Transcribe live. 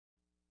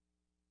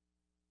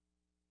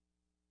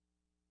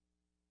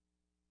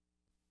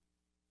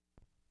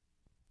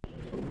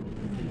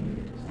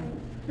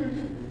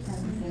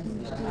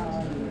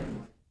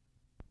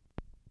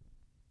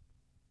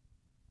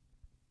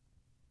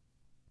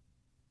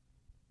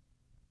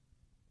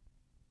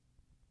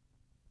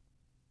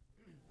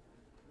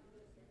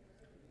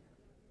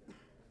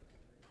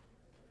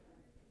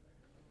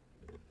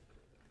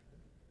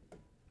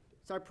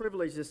It's our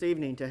privilege this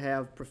evening to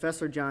have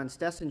Professor John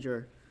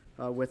Stessinger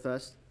with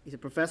us. He's a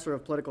professor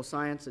of political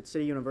science at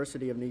City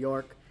University of New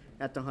York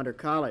at the Hunter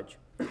College.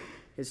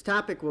 His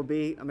topic will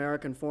be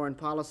American Foreign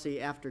Policy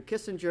After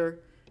Kissinger,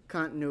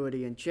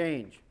 Continuity and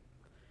Change.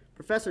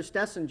 Professor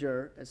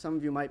Stessinger, as some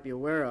of you might be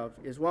aware of,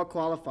 is well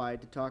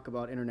qualified to talk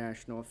about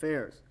international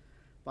affairs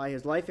by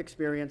his life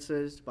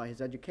experiences, by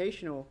his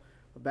educational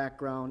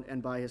background,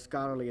 and by his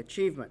scholarly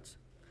achievements.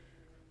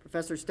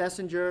 Professor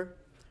Stessinger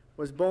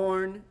was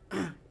born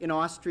in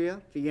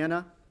Austria,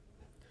 Vienna.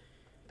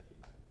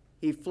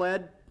 He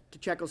fled to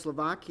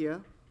Czechoslovakia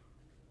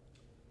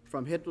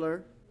from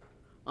Hitler,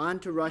 on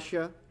to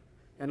Russia,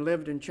 and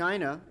lived in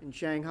China, in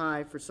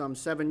Shanghai, for some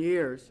 7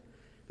 years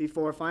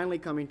before finally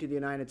coming to the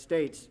United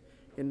States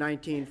in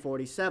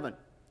 1947.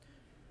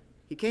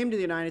 He came to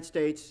the United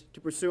States to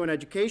pursue an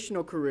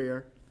educational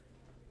career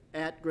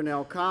at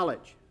Grinnell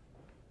College.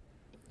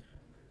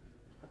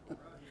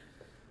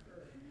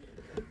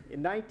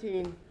 In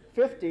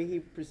 1950, he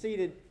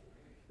proceeded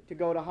to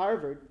go to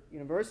Harvard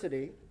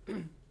University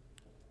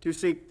to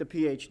seek the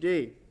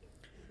PhD.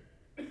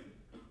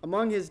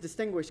 Among his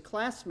distinguished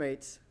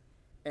classmates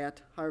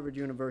at Harvard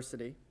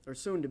University, or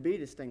soon-to-be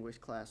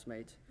distinguished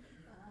classmates,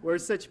 were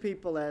such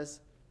people as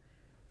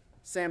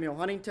Samuel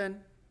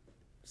Huntington,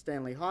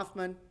 Stanley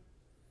Hoffman,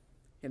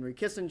 Henry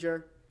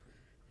Kissinger,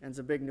 and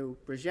Zbigniew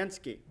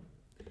Brzezinski.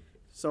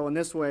 So in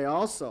this way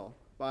also,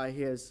 by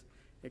his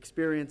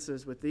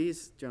experiences with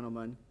these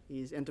gentlemen,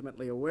 he's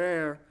intimately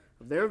aware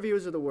of their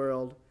views of the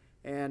world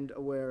and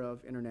aware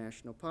of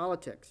international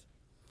politics.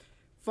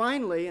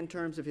 Finally, in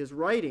terms of his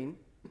writing,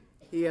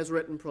 he has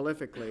written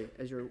prolifically,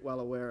 as you're well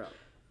aware of.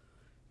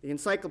 The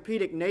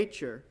encyclopedic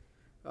nature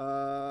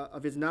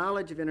of his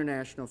knowledge of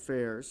international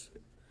affairs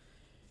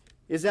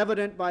is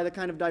evident by the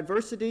kind of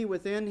diversity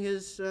within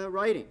his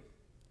writing.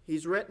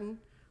 He's written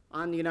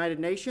on the United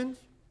Nations.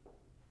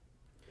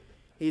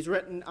 He's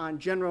written on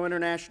general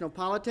international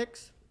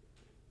politics.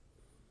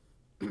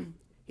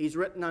 He's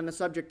written on the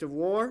subject of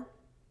war.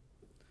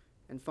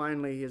 And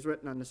finally, he has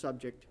written on the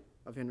subject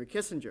of Henry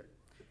Kissinger.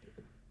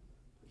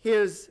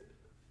 His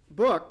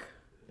book,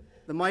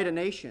 The Might of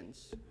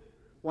Nations,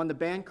 won the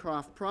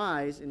Bancroft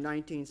Prize in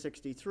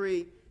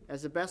 1963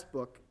 as the best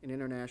book in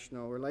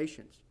international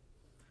relations.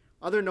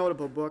 Other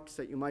notable books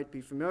that you might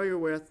be familiar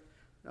with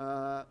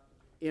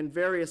in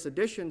various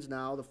editions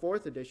now, the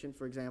fourth edition,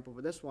 for example,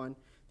 for this one,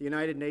 The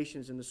United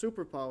Nations and the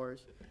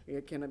Superpowers,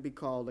 it can be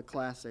called a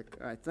classic,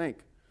 I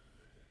think.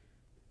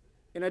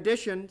 In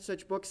addition,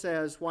 such books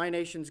as Why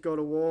Nations Go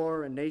to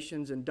War and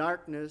Nations in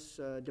Darkness,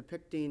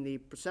 depicting the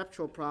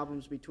perceptual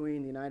problems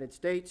between the United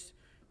States,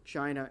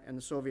 China, and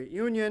the Soviet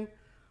Union,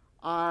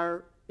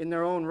 are, in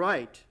their own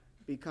right,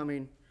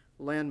 becoming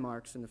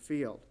landmarks in the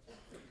field.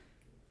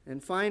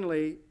 And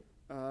finally,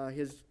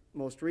 his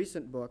most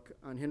recent book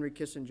on Henry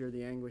Kissinger,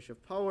 The Anguish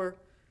of Power,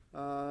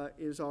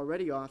 is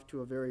already off to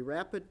a very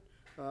rapid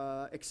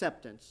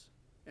acceptance,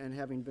 and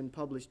having been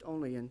published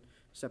only in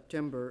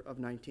September of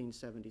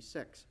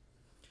 1976.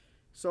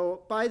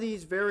 So by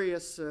these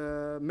various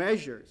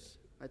measures,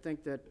 I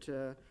think that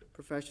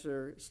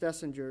Professor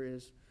Stessinger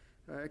is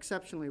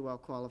exceptionally well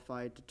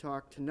qualified to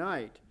talk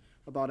tonight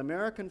about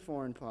American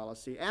foreign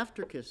policy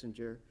after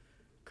Kissinger,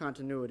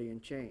 continuity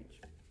and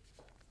change.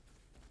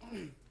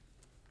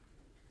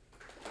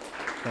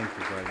 Thank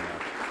you very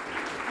much.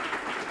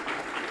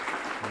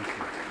 Thank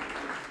you.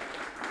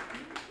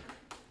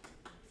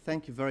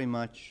 Thank you very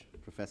much,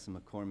 Professor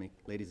McCormick,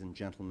 ladies and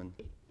gentlemen.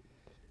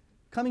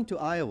 Coming to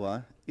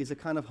Iowa is a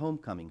kind of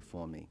homecoming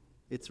for me.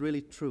 It's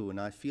really true, and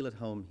I feel at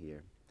home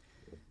here.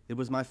 It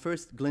was my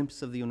first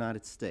glimpse of the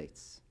United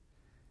States,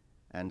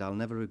 and I'll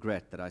never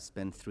regret that I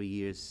spent 3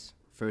 years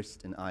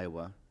first in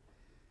Iowa.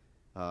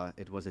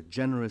 It was a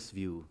generous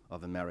view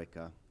of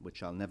America,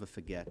 which I'll never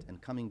forget, and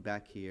coming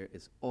back here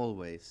is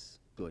always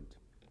good.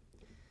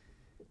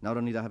 Not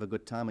only did I have a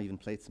good time, I even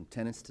played some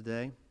tennis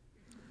today,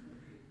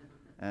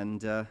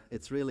 and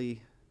it's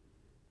really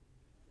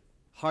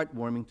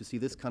heartwarming to see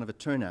this kind of a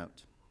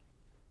turnout.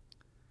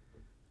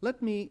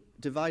 Let me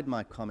divide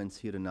my comments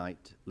here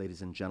tonight,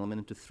 ladies and gentlemen,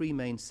 into 3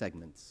 main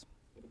segments.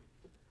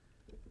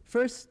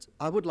 First,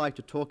 I would like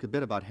to talk a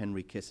bit about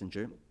Henry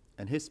Kissinger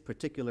and his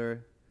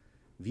particular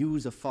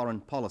views of foreign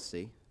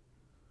policy,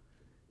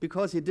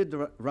 because he did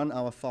run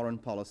our foreign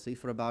policy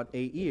for about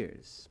 8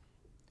 years.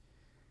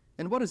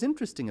 And what is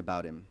interesting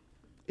about him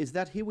is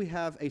that here we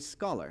have a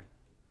scholar,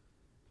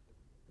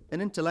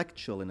 an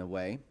intellectual in a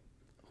way,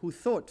 who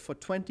thought for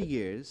 20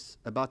 years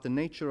about the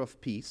nature of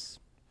peace,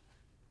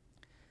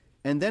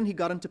 and then he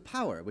got into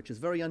power, which is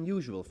very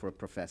unusual for a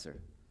professor,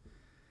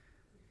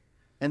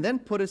 and then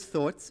put his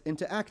thoughts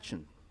into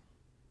action.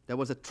 There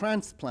was a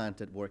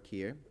transplant at work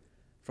here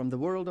from the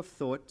world of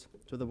thought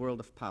to the world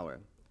of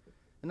power.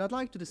 And I'd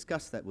like to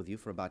discuss that with you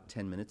for about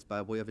 10 minutes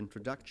by way of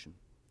introduction.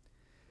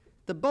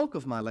 The bulk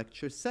of my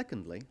lecture,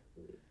 secondly,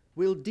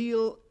 will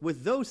deal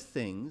with those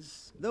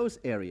things, those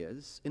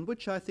areas in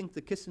which I think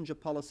the Kissinger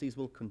policies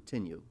will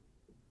continue.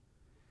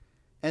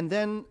 And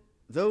then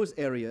those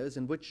areas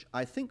in which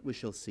I think we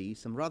shall see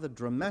some rather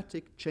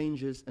dramatic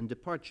changes and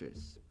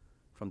departures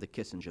from the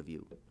Kissinger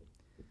view.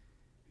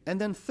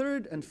 And then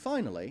third and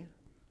finally,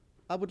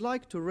 I would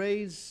like to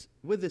raise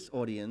with this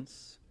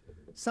audience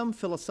some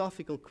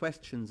philosophical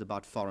questions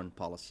about foreign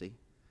policy,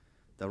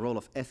 the role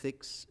of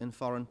ethics in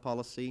foreign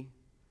policy,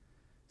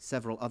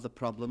 several other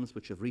problems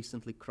which have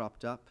recently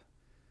cropped up,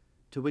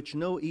 to which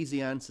no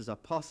easy answers are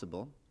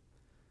possible,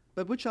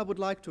 but which I would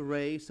like to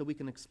raise so we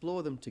can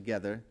explore them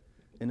together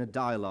in a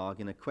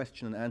dialogue, in a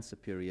question and answer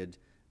period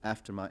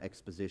after my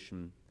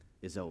exposition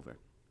is over.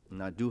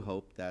 And I do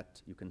hope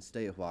that you can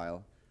stay a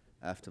while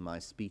after my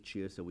speech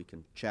here so we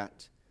can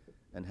chat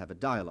and have a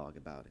dialogue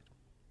about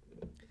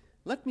it.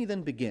 Let me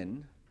then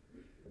begin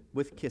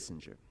with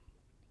Kissinger.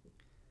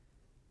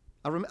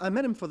 I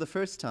met him for the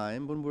first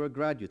time when we were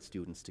graduate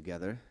students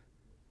together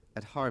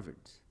at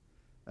Harvard.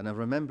 And I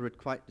remember it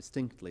quite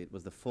distinctly. It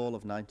was the fall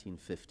of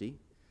 1950,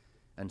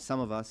 and some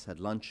of us had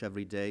lunch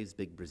every day,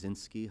 Zbig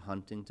Brzezinski,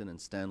 Huntington, and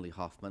Stanley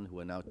Hoffman, who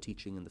are now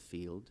teaching in the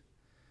field.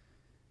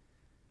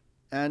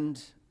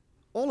 And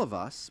all of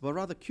us were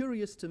rather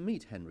curious to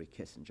meet Henry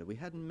Kissinger. We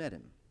hadn't met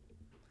him,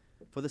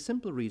 for the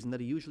simple reason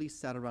that he usually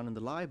sat around in the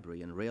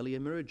library and rarely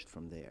emerged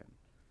from there.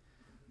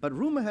 But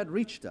rumor had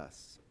reached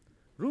us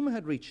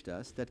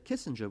that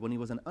Kissinger, when he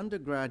was an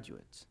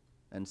undergraduate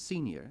and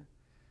senior,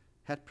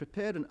 had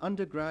prepared an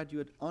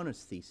undergraduate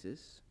honors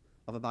thesis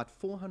of about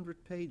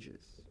 400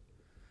 pages,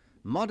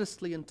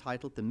 modestly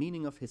entitled The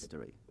Meaning of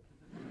History.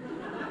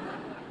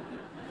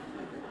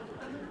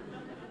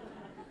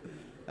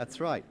 That's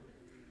right.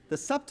 The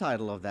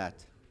subtitle of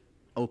that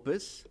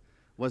opus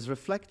was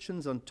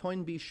Reflections on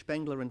Toynbee,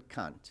 Spengler, and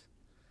Kant.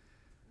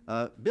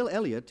 Bill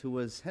Elliott, who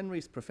was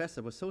Henry's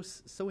professor,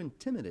 was so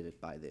intimidated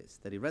by this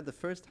that he read the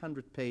first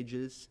 100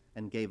 pages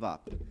and gave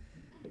up,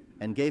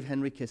 and gave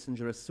Henry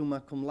Kissinger a summa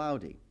cum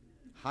laude,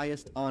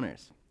 highest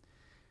honors.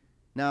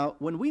 Now,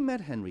 when we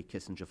met Henry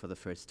Kissinger for the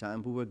first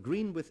time, we were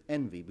green with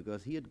envy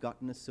because he had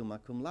gotten a summa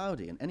cum laude,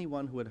 and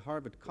anyone who at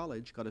Harvard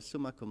College got a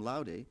summa cum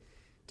laude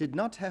did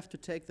not have to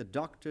take the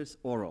doctor's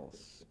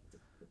orals,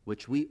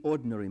 which we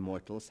ordinary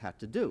mortals had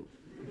to do.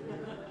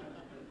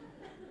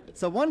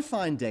 So one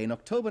fine day in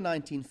October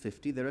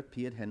 1950, there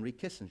appeared Henry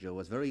Kissinger, who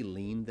was very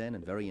lean then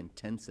and very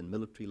intense and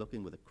military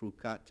looking with a crew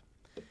cut,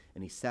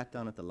 and he sat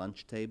down at the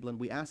lunch table, and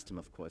we asked him,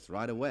 of course,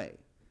 right away,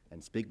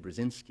 and Zbig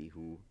Brzezinski,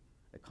 who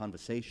a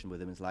conversation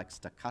with him is like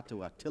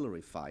staccato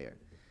artillery fire.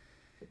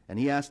 And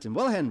he asked him,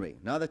 well, Henry,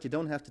 now that you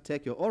don't have to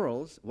take your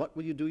orals, what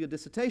will you do your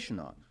dissertation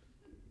on?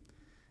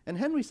 And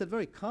Henry said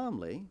very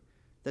calmly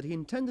that he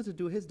intended to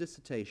do his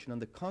dissertation on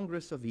the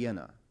Congress of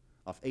Vienna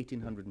of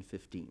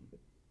 1815,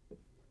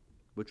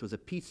 which was a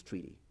peace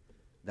treaty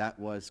that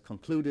was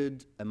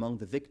concluded among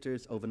the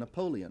victors over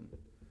Napoleon,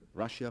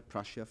 Russia,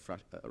 Prussia,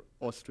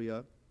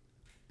 Austria,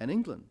 and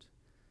England.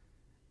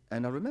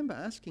 And I remember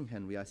asking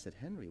Henry, I said,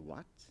 Henry,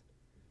 what?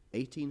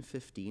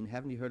 1815,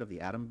 haven't you heard of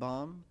the atom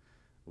bomb?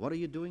 What are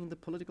you doing in the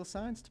political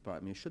science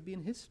department? You should be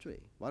in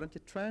history. Why don't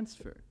you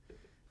transfer?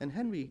 And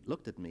Henry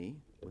looked at me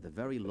with a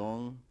very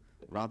long,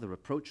 rather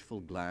reproachful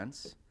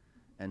glance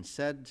and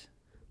said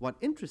what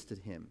interested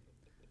him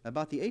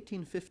about the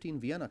 1815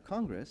 Vienna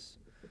Congress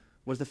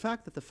was the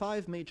fact that the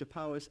five major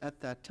powers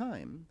at that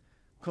time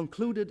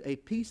concluded a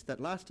peace that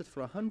lasted for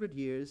 100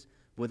 years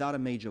without a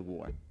major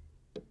war.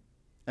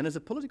 And as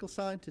a political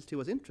scientist, he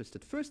was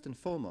interested first and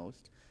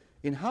foremost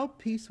in how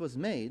peace was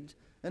made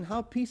and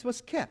how peace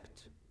was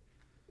kept.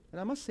 And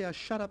I must say I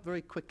shut up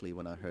very quickly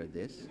when I heard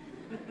this.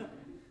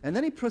 And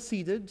then he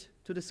proceeded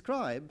to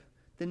describe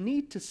the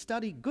need to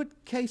study good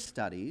case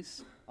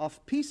studies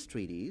of peace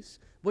treaties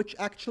which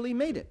actually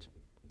made it.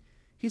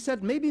 He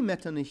said maybe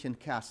Metternich and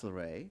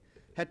Castlereagh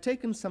had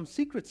taken some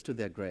secrets to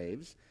their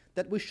graves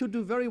that we should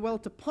do very well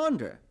to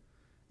ponder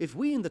if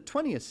we in the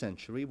 20th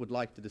century would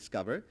like to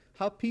discover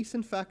how peace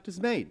in fact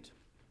is made.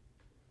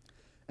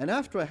 And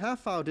after a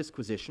half-hour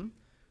disquisition,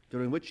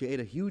 during which he ate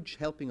a huge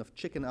helping of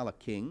chicken a la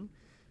king,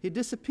 he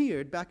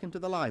disappeared back into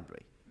the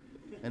library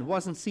and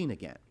wasn't seen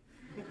again.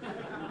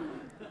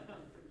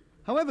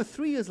 However,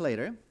 3 years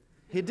later,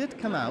 he did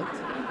come out.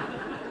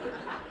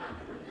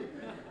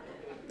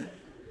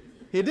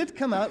 He did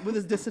come out with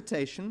his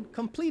dissertation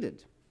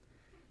completed.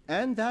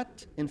 And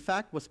that, in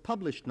fact, was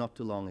published not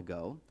too long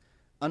ago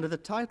under the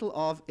title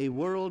of A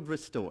World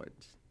Restored.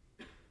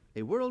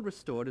 A World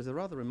Restored is a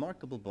rather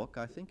remarkable book.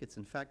 I think it's,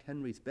 in fact,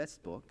 Henry's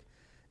best book.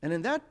 And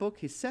in that book,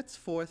 he sets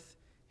forth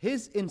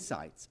his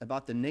insights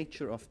about the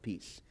nature of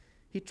peace.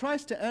 He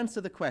tries to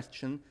answer the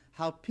question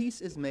how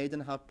peace is made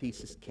and how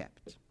peace is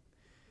kept.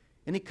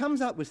 And he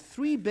comes out with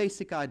three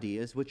basic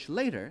ideas which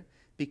later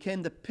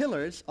became the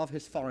pillars of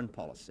his foreign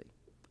policy,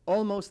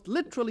 almost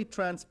literally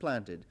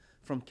transplanted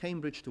from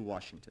Cambridge to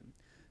Washington.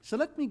 So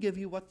let me give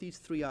you what these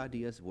three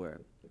ideas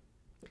were.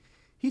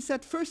 He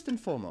said, first and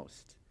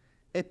foremost,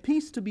 a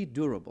peace to be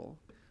durable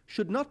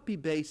should not be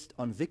based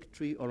on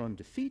victory or on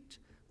defeat,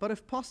 but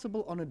if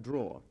possible on a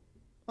draw,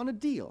 on a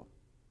deal,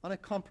 on a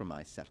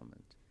compromise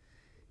settlement.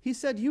 He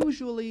said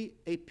usually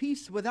a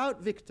peace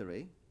without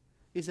victory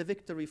is a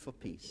victory for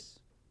peace.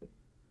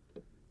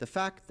 The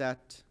fact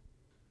that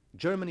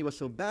Germany was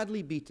so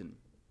badly beaten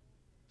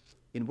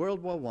in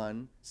World War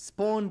I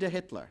spawned a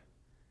Hitler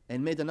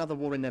and made another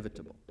war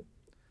inevitable.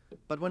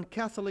 But when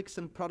Catholics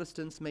and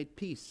Protestants made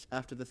peace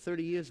after the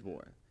 30 Years'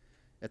 War,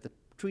 at the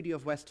Treaty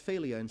of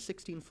Westphalia in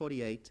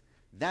 1648,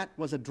 that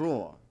was a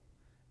draw,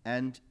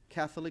 and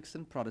Catholics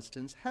and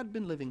Protestants had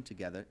been living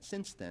together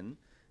since then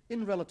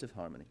in relative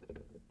harmony.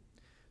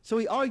 So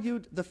he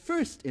argued the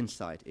first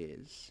insight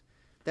is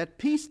that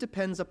peace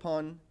depends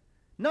upon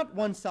not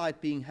one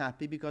side being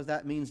happy, because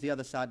that means the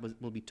other side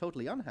will be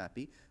totally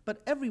unhappy,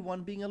 but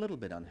everyone being a little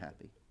bit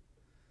unhappy.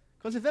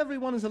 Because if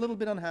everyone is a little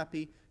bit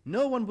unhappy,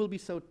 no one will be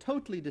so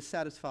totally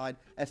dissatisfied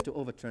as to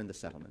overturn the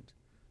settlement.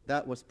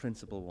 That was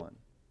principle one.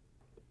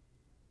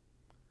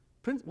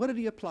 What did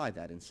he apply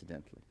that,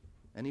 incidentally?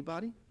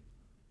 Anybody?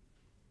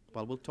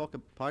 Well, we'll talk,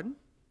 pardon?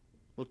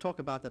 We'll talk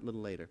about that a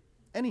little later.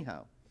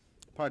 Anyhow,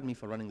 pardon me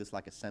for running this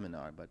like a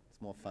seminar, but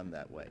it's more fun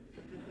that way.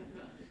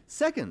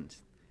 Second,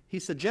 he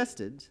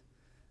suggested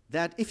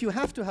that if you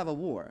have to have a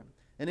war,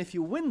 and if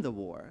you win the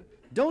war,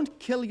 don't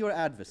kill your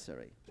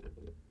adversary.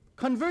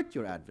 Convert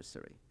your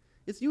adversary.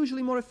 It's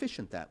usually more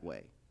efficient that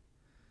way.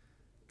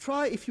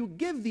 Try, if you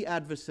give the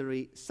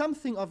adversary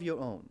something of your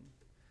own,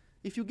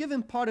 if you give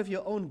him part of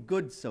your own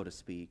goods, so to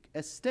speak,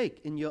 a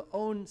stake in your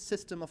own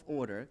system of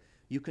order,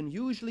 you can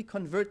usually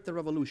convert the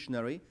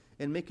revolutionary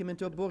and make him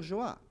into a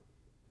bourgeois.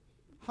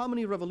 How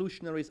many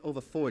revolutionaries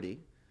over 40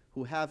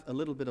 who have a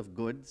little bit of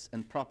goods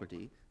and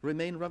property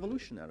remain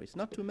revolutionaries?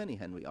 Not too many,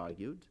 Henry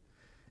argued.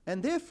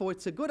 And therefore,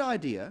 it's a good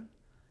idea,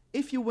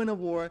 if you win a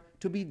war,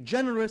 to be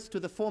generous to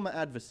the former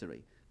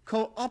adversary.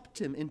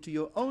 Co-opt him into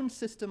your own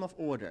system of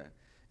order.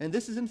 And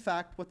this is, in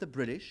fact, what the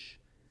British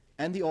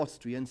and the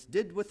Austrians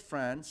did with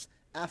France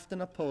after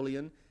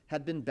Napoleon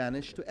had been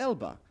banished to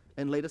Elba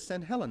and later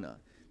St. Helena,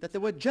 that they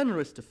were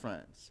generous to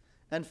France.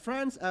 And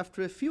France,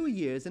 after a few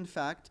years, in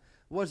fact,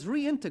 was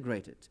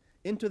reintegrated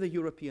into the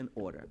European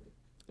order,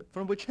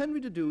 from which Henry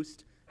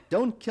deduced,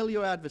 don't kill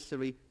your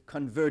adversary,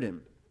 convert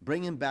him,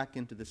 bring him back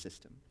into the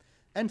system.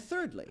 And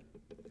thirdly,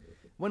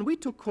 when we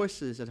took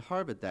courses at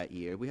Harvard that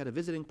year, we had a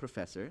visiting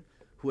professor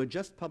who had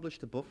just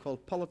published a book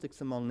called Politics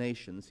Among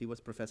Nations. He was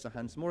Professor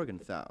Hans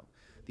Morgenthau,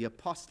 the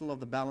apostle of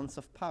the balance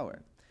of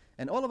power.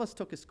 And all of us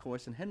took his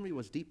course, and Henry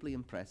was deeply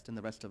impressed, and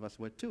the rest of us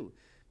were too,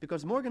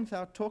 because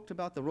Morgenthau talked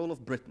about the role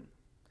of Britain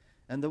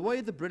and the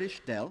way the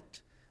British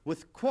dealt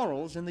with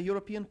quarrels in the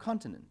European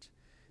continent.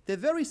 They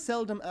very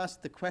seldom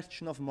asked the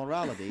question of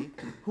morality,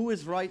 who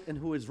is right and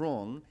who is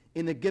wrong,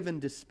 in a given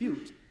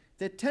dispute.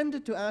 They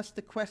tended to ask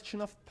the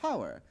question of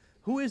power,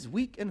 who is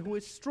weak and who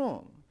is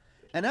strong.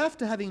 And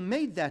after having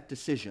made that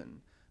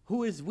decision,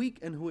 who is weak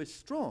and who is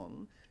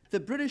strong, the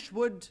British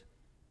would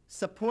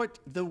support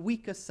the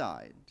weaker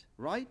side,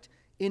 right,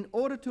 in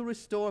order to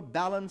restore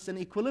balance and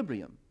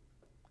equilibrium.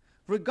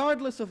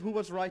 Regardless of who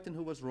was right and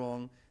who was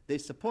wrong, they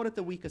supported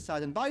the weaker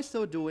side, and by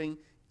so doing,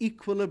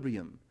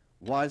 equilibrium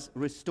was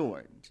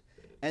restored.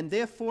 And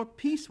therefore,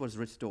 peace was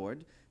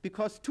restored,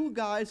 because two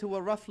guys who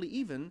were roughly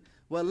even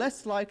were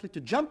less likely to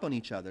jump on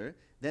each other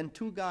than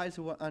two guys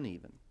who were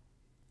uneven.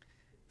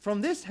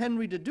 From this,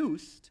 Henry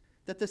deduced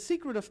that the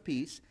secret of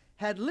peace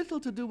had little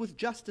to do with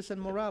justice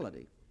and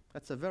morality.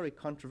 That's a very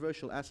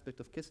controversial aspect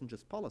of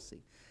Kissinger's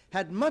policy.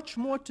 Had much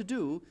more to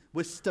do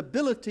with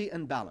stability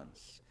and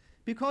balance.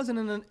 Because in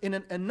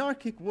an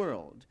anarchic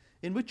world,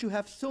 in which you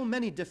have so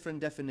many different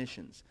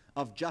definitions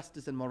of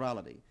justice and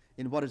morality,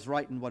 in what is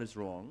right and what is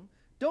wrong,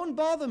 don't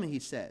bother me, he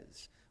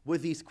says,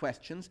 with these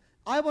questions.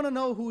 I want to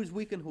know who is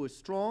weak and who is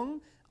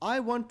strong. I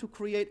want to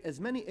create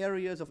as many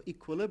areas of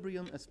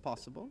equilibrium as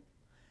possible.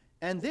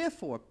 And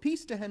therefore,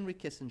 peace to Henry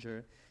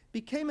Kissinger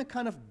became a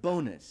kind of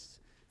bonus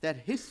that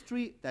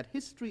history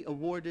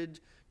awarded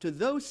to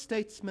those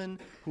statesmen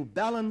who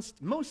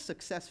balanced most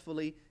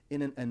successfully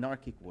in an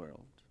anarchic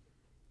world.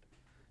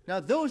 Now,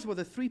 those were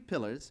the three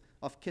pillars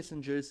of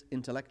Kissinger's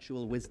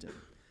intellectual wisdom,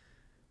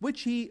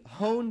 which he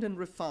honed and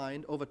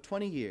refined over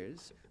 20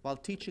 years while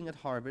teaching at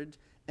Harvard.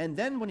 And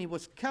then when he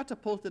was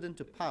catapulted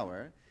into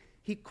power,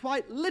 he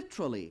quite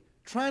literally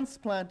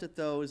transplanted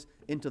those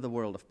into the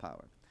world of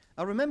power.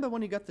 I remember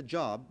when he got the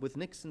job with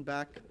Nixon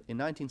back in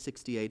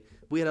 1968,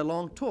 we had a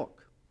long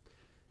talk.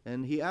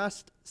 And he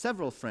asked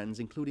several friends,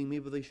 including me,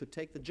 whether he should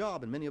take the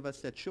job. And many of us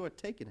said, sure,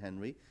 take it,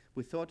 Henry.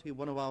 We thought he was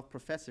one of our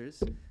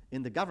professors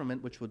in the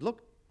government, which would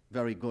look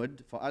very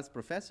good for us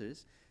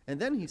professors. And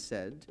then he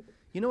said,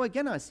 you know,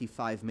 again I see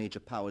 5 major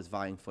powers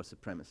vying for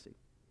supremacy.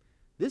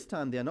 This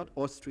time they are not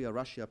Austria,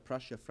 Russia,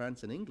 Prussia,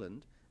 France, and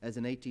England, as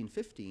in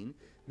 1815.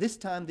 This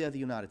time they are the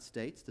United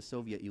States, the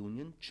Soviet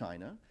Union,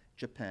 China,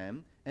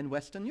 Japan, and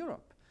Western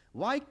Europe.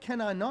 Why can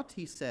I not,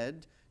 he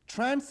said,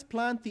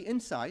 transplant the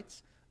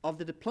insights of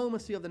the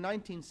diplomacy of the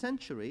 19th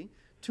century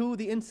to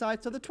the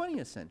insights of the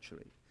 20th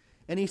century?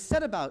 And he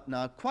set about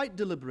now, quite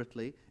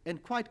deliberately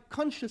and quite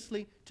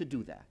consciously, to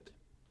do that.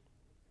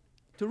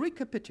 To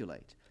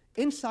recapitulate,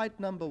 insight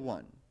number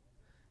 1,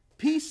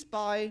 peace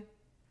by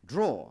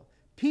draw,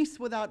 peace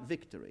without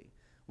victory.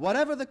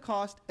 Whatever the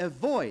cost,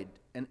 avoid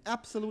an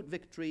absolute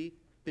victory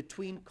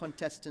between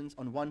contestants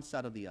on one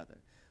side or the other.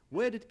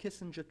 Where did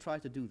Kissinger try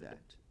to do that?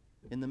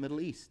 In the Middle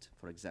East,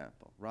 for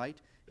example, right?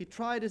 He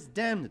tried his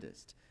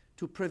damnedest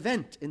to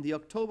prevent in the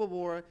October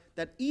War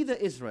that either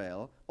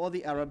Israel or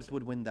the Arabs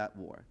would win that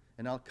war.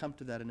 And I'll come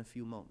to that in a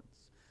few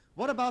moments.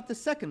 What about the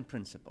second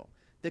principle?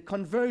 The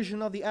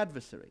conversion of the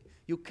adversary.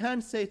 You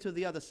can't say to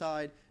the other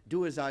side,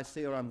 do as I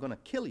say or I'm going to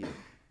kill you.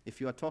 If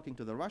you are talking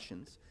to the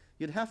Russians,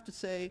 you'd have to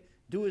say,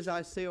 do as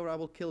I say or I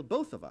will kill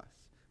both of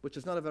us, which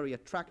is not a very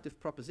attractive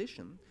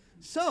proposition.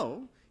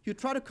 So you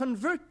try to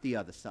convert the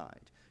other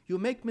side. You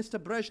make Mr.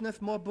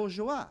 Brezhnev more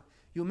bourgeois.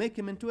 You make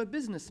him into a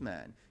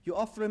businessman. You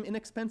offer him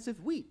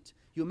inexpensive wheat.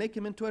 You make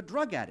him into a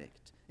drug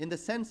addict in the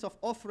sense of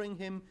offering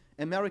him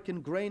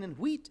American grain and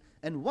wheat.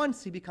 And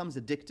once he becomes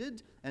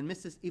addicted and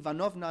Mrs.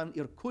 Ivanovna in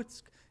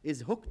Irkutsk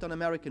is hooked on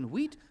American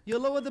wheat, you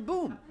lower the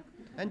boom.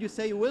 And you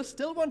say, you will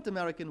still want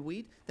American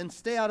wheat, then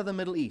stay out of the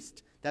Middle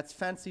East. That's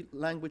fancy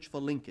language for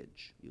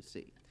linkage, you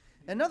see.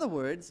 In other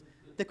words,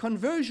 the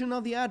conversion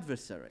of the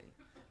adversary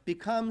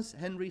becomes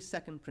Henry's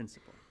second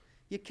principle.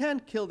 You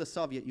can't kill the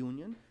Soviet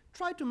Union.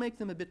 Try to make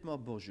them a bit more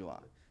bourgeois.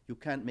 You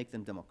can't make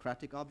them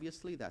democratic,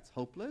 obviously. That's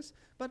hopeless.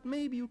 But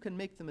maybe you can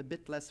make them a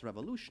bit less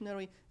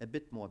revolutionary, a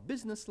bit more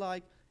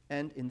businesslike,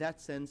 and in that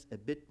sense, a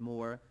bit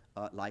more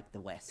like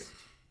the West.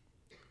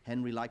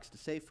 Henry likes to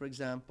say, for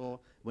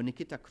example, when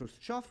Nikita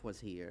Khrushchev was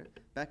here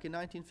back in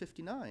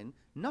 1959,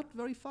 not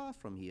very far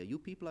from here, you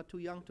people are too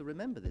young to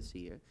remember this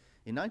here,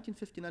 in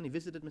 1959 he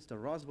visited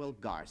Mr. Roswell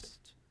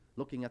Garst,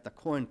 looking at the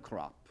corn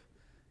crop,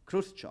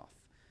 Khrushchev.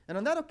 And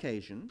on that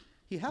occasion,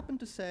 he happened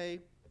to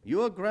say,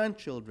 your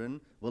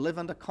grandchildren will live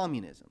under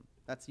communism.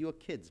 That's your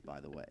kids,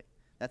 by the way.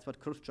 That's what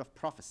Khrushchev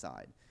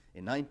prophesied.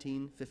 In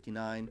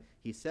 1959,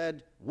 he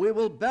said, we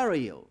will bury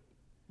you.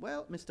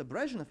 Well, Mr.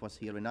 Brezhnev was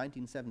here in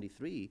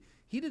 1973.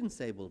 He didn't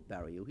say, we'll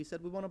bury you. He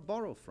said, we want to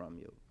borrow from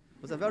you.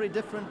 It was a very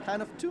different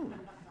kind of tune.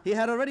 He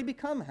had already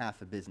become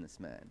half a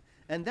businessman.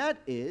 And that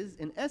is,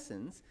 in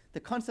essence, the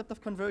concept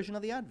of conversion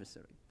of the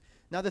adversary.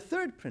 Now, the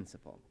third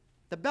principle,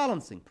 the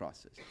balancing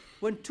process.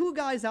 When two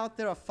guys out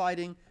there are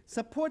fighting,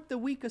 support the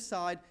weaker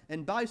side,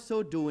 and by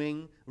so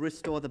doing,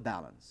 restore the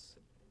balance.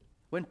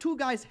 When two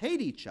guys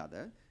hate each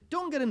other,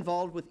 don't get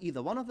involved with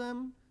either one of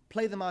them,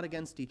 play them out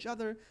against each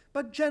other,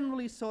 but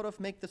generally sort of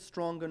make the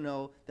stronger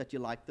know that you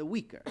like the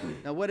weaker.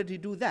 Now, where did he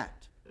do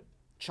that?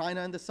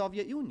 China and the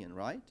Soviet Union,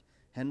 right?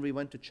 Henry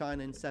went to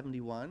China in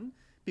 71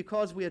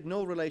 because we had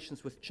no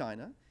relations with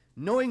China.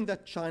 Knowing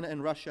that China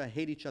and Russia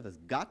hate each other's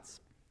guts,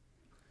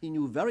 he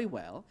knew very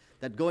well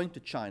that going to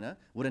China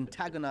would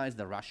antagonize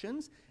the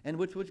Russians and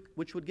which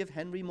would give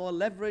Henry more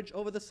leverage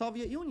over the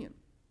Soviet Union.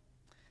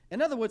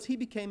 In other words, he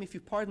became, if you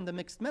pardon the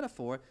mixed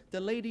metaphor,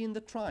 the lady in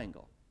the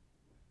triangle.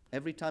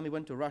 Every time he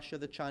went to Russia,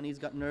 the Chinese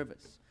got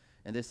nervous.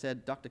 And they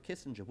said, Dr.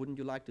 Kissinger, wouldn't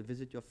you like to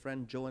visit your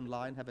friend Zhou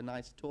Enlai and have a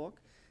nice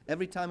talk?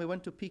 Every time he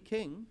went to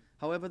Peking,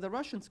 however, the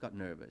Russians got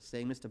nervous,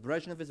 saying, Mr.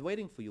 Brezhnev is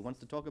waiting for you, wants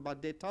to talk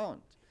about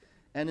détente.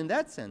 And in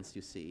that sense,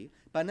 you see,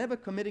 by never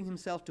committing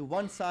himself to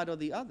one side or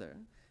the other,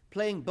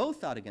 playing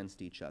both out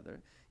against each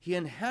other, he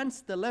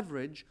enhanced the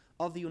leverage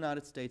of the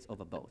United States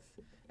over both.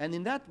 And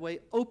in that way,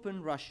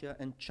 opened Russia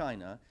and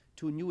China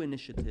to new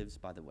initiatives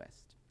by the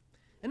West.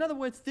 In other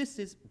words, this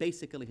is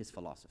basically his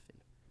philosophy.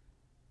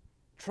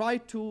 Try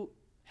to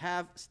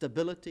have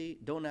stability.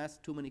 Don't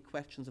ask too many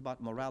questions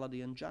about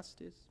morality and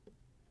justice.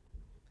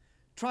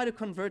 Try to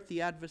convert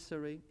the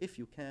adversary, if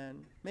you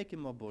can. Make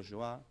him more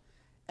bourgeois.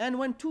 And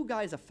when two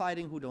guys are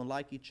fighting who don't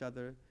like each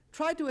other,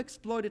 try to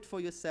exploit it for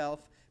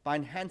yourself by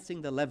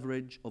enhancing the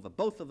leverage over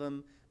both of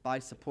them, by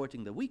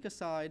supporting the weaker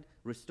side,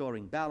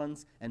 restoring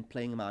balance, and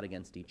playing them out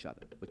against each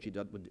other,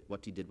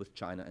 what he did with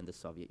China and the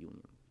Soviet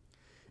Union.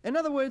 In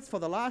other words, for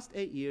the last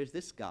 8 years,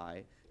 this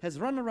guy has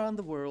run around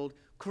the world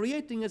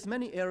creating as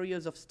many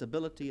areas of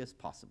stability as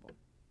possible.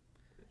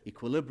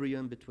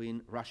 Equilibrium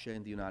between Russia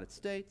and the United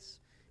States,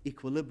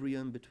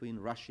 equilibrium between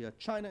Russia,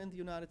 China, and the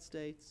United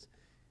States,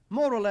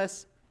 more or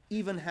less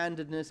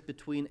even-handedness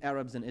between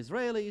Arabs and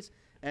Israelis,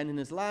 and in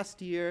his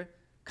last year,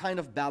 kind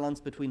of balance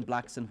between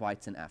blacks and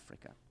whites in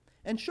Africa.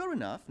 And sure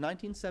enough,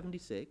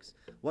 1976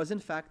 was in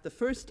fact the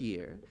first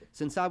year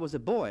since I was a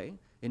boy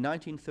in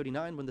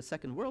 1939 when the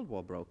Second World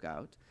War broke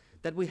out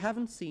that we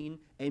haven't seen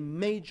a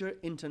major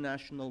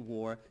international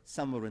war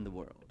somewhere in the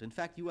world. In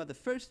fact, you are the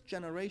first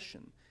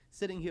generation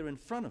sitting here in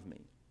front of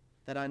me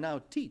that I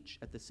now teach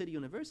at the City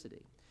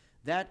University.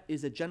 That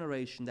is a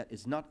generation that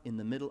is not in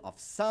the middle of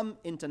some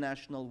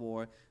international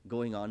war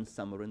going on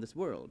somewhere in this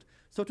world.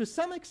 So to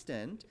some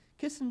extent,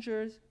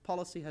 Kissinger's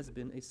policy has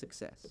been a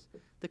success.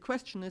 The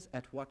question is,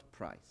 at what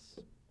price?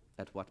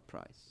 At what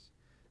price?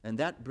 And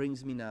that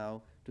brings me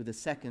now to the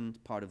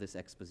second part of this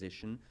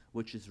exposition,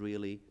 which is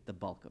really the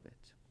bulk of it.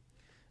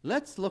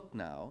 Let's look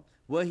now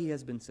where he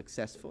has been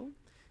successful,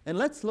 and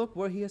let's look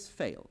where he has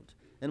failed.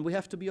 And we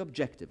have to be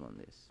objective on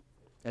this.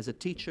 As a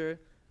teacher,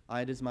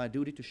 it is my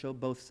duty to show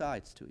both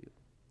sides to you.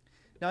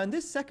 Now, in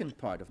this second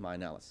part of my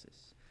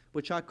analysis,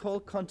 which I call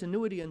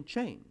continuity and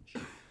change,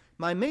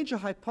 my major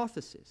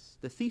hypothesis,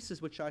 the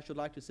thesis which I should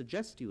like to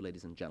suggest to you,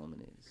 ladies and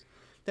gentlemen, is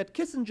that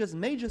Kissinger's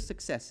major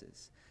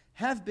successes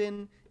have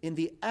been in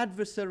the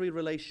adversary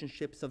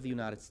relationships of the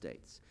United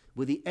States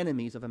with the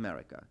enemies of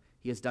America,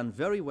 he has done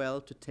very well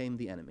to tame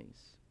the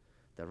enemies.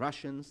 The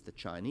Russians, the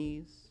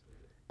Chinese,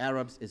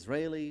 Arabs,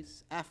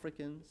 Israelis,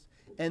 Africans.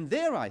 And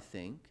there, I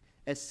think,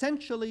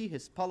 essentially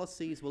his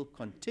policies will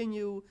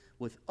continue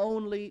with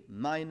only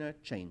minor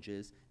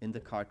changes in the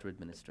Carter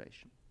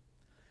administration.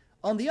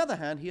 On the other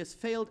hand, he has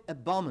failed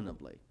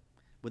abominably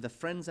with the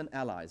friends and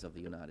allies of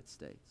the United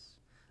States,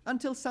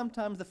 until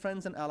sometimes the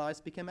friends and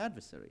allies became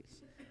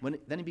adversaries.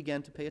 Then he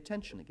began to pay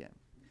attention again.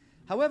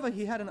 However,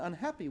 he had an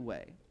unhappy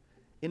way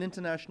in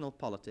international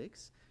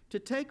politics to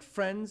take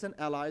friends and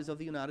allies of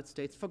the United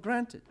States for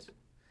granted,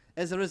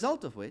 as a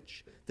result of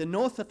which the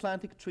North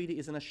Atlantic Treaty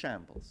is in a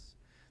shambles.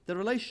 The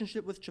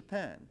relationship with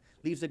Japan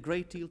leaves a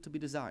great deal to be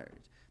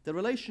desired. The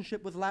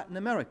relationship with Latin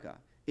America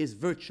is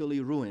virtually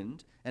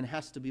ruined and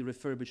has to be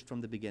refurbished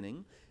from the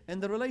beginning,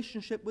 and the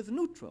relationship with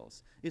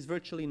neutrals is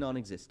virtually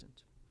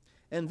non-existent.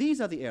 And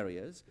these are the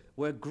areas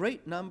where a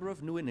great number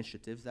of new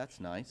initiatives, that's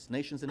nice,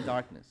 nations in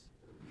darkness,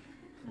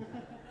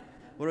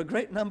 where a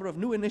great number of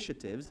new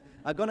initiatives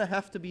are going to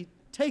have to be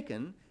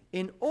taken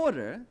in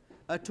order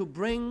to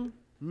bring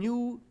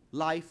new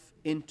life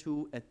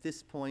into, at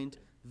this point,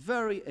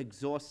 very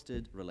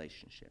exhausted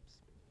relationships.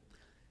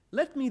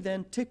 Let me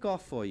then tick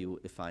off for you,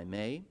 if I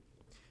may,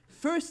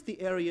 first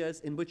the areas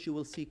in which you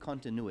will see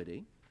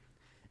continuity,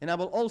 and I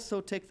will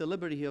also take the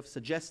liberty here of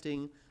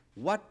suggesting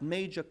what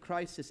major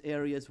crisis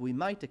areas we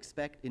might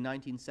expect in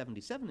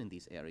 1977 in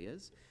these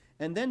areas,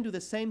 and then do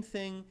the same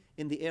thing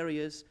in the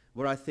areas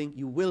where I think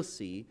you will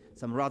see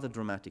some rather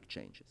dramatic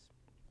changes.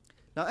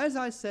 Now, as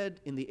I said,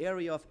 in the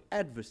area of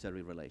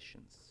adversary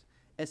relations,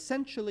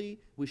 essentially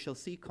we shall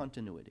see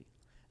continuity.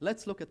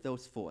 Let's look at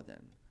those four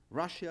then: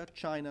 Russia,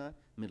 China,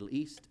 Middle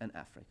East, and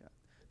Africa.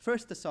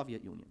 First, the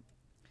Soviet Union.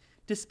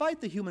 Despite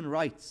the human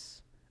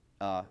rights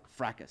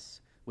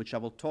fracas, which I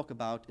will talk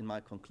about in my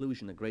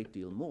conclusion a great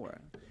deal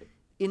more,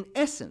 in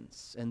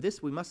essence, and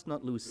this we must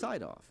not lose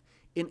sight of,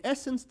 in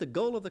essence, the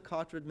goal of the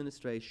Carter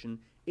administration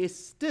is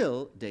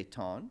still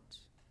détente.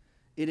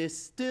 It is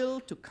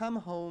still to come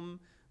home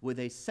with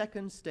a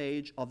second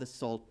stage of the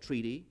SALT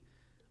Treaty,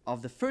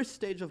 of the first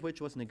stage of which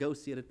was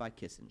negotiated by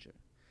Kissinger.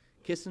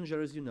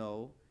 Kissinger, as you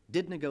know,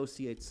 did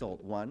negotiate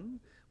SALT I,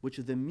 which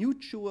is the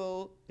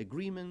mutual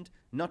agreement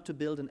not to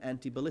build an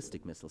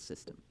anti-ballistic missile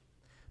system.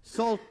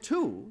 SALT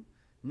II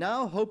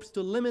now hopes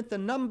to limit the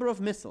number of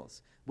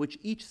missiles which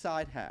each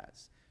side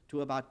has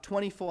to about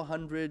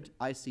 2,400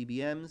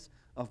 ICBMs,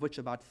 of which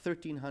about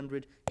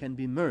 1,300 can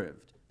be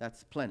MIRVed.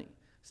 That's plenty.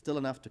 Still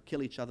enough to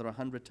kill each other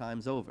 100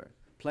 times over.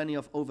 Plenty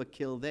of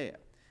overkill there.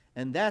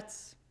 And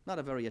that's not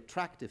a very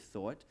attractive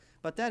thought,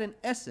 but that in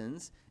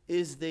essence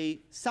is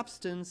the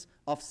substance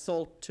of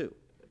SALT II.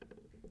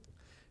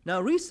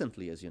 Now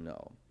recently, as you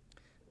know,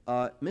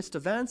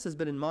 Mr. Vance has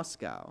been in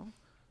Moscow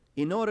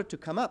in order to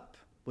come up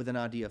with an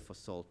idea for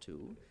SALT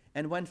II,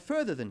 and went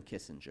further than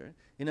Kissinger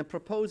in a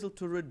proposal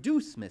to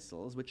reduce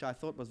missiles, which I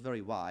thought was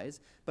very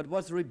wise, but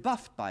was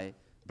rebuffed by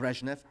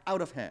Brezhnev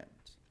out of hand.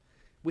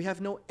 We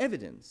have no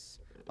evidence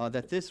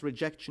that this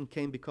rejection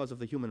came because of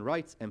the human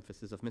rights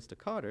emphasis of Mr.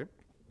 Carter,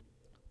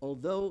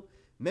 although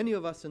many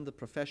of us in the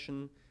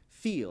profession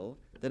feel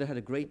that it had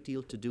a great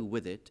deal to do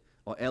with it,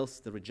 or else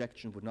the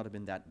rejection would not have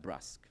been that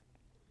brusque.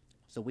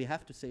 So we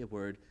have to say a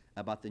word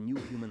about the new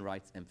human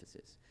rights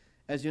emphasis.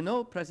 As you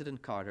know,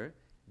 President Carter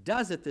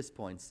does at this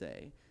point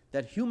say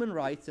that human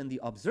rights and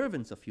the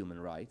observance of human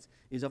rights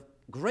is of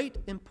great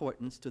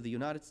importance to the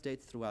United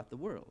States throughout the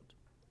world.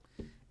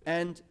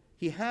 And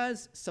he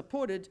has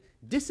supported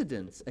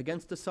dissidents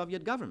against the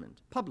Soviet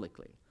government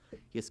publicly.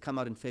 He has come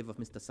out in favor of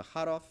Mr.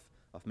 Sakharov,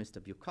 of Mr.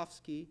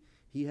 Bukovsky.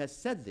 He has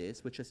said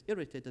this, which has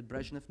irritated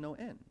Brezhnev no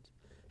end.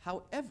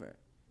 However,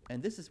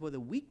 and this is where the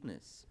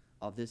weakness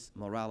of this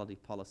morality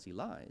policy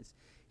lies,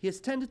 he has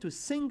tended to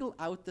single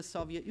out the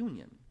Soviet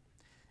Union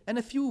and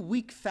a few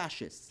weak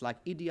fascists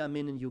like Idi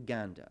Amin in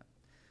Uganda.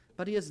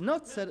 But he has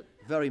not said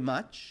very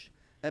much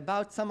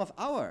about some of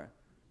our,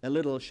 a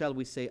little, shall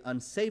we say,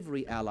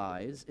 unsavory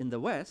allies in the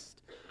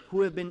West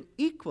who have been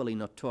equally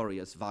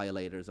notorious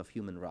violators of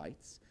human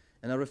rights.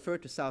 And I refer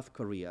to South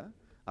Korea,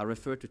 I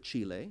refer to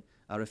Chile,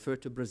 I refer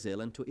to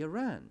Brazil and to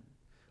Iran,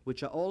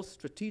 which are all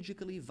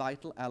strategically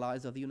vital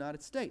allies of the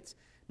United States.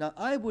 Now,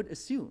 I would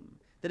assume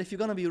that if you're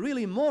going to be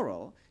really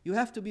moral, you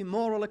have to be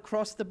moral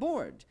across the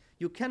board.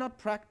 You cannot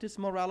practice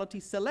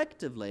morality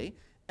selectively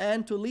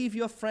and to leave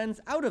your friends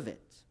out of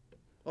it,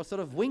 or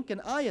sort of wink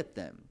an eye at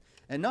them,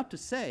 and not to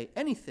say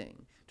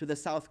anything to the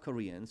South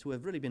Koreans, who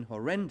have really been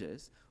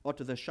horrendous, or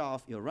to the Shah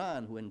of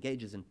Iran, who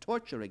engages in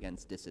torture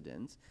against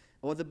dissidents,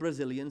 or the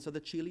Brazilians or the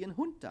Chilean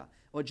junta,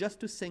 or just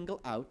to single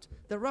out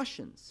the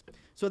Russians.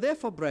 So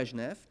therefore,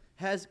 Brezhnev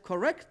has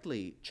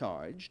correctly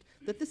charged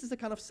that this is a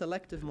kind of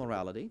selective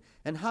morality,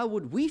 and how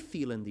would we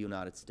feel in the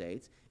United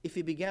States if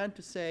he began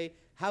to say,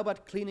 how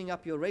about cleaning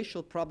up your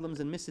racial problems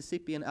in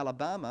Mississippi and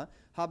Alabama?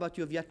 How about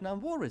your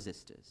Vietnam War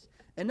resistors?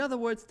 In other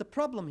words, the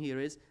problem here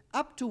is,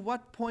 up to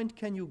what point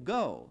can you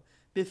go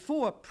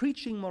before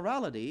preaching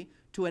morality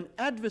to an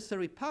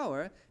adversary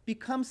power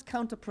becomes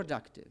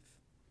counterproductive?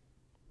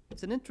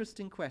 It's an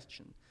interesting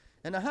question.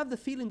 And I have the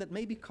feeling that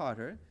maybe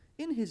Carter,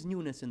 in his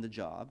newness in the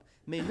job,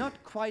 may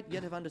not quite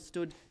yet have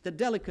understood the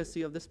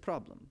delicacy of this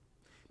problem.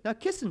 Now,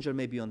 Kissinger,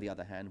 maybe on the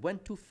other hand,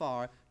 went too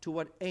far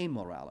toward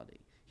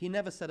amorality. He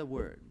never said a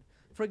word.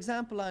 For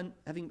example,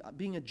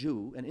 being a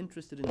Jew and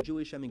interested in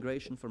Jewish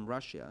emigration from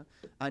Russia,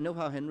 I know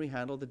how Henry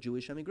handled the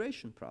Jewish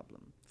emigration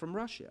problem from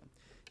Russia.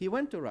 He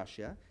went to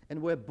Russia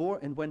and went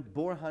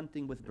boar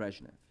hunting with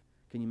Brezhnev.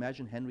 Can you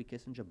imagine Henry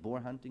Kissinger boar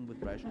hunting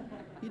with Brezhnev?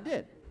 He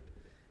did.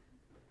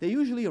 They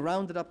usually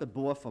rounded up a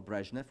boar for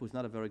Brezhnev, who's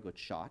not a very good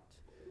shot.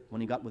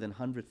 When he got within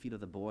 100 feet of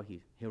the boar,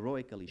 he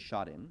heroically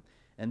shot him.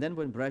 And then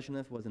when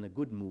Brezhnev was in a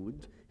good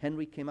mood,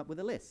 Henry came up with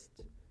a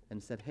list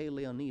and said, "Hey,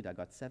 Leonid, I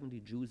got 70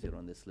 Jews here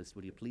on this list.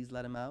 Would you please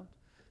let him out?"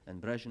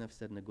 And Brezhnev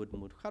said in a good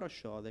mood,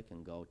 "Хорошо, they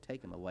can go,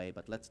 take him away,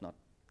 but let's not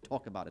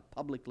talk about it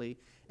publicly."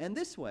 And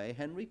this way,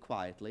 Henry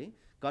quietly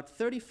got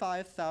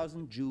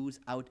 35,000 Jews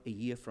out a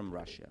year from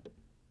Russia.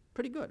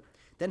 Pretty good.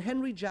 Then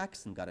Henry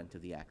Jackson got into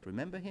the act.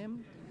 Remember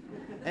him?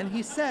 And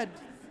he said,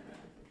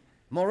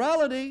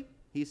 morality,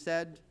 he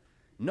said,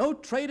 no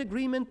trade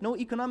agreement, no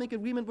economic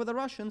agreement with the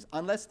Russians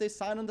unless they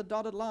sign on the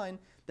dotted line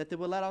that they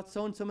will let out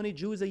so and so many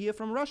Jews a year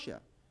from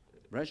Russia.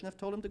 Brezhnev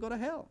told him to go to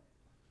hell.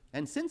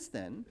 And since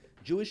then,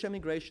 Jewish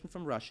emigration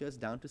from Russia is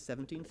down to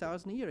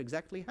 17,000 a year,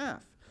 exactly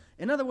half.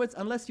 In other words,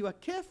 unless you are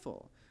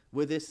careful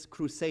with this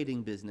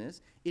crusading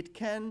business, it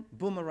can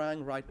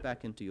boomerang right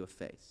back into your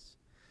face.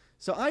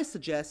 So I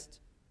suggest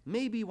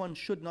maybe one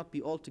should not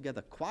be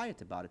altogether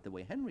quiet about it the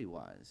way Henry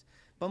was,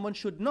 but one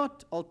should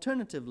not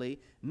alternatively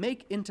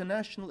make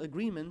international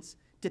agreements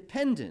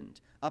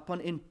dependent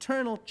upon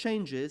internal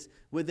changes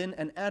within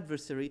an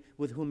adversary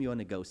with whom you are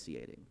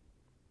negotiating.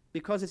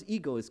 Because his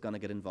ego is going to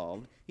get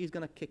involved, he's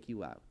going to kick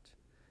you out.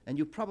 And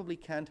you probably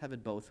can't have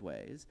it both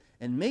ways.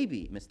 And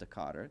maybe, Mr.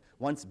 Carter,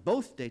 wants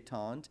both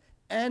détente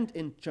and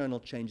internal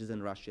changes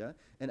in Russia,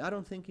 and I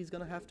don't think he's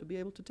going to have to be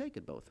able to take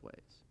it both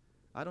ways.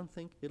 I don't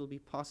think it'll be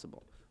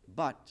possible.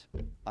 But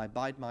I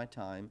bide my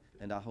time,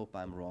 and I hope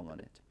I'm wrong on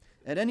it.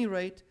 At any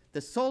rate,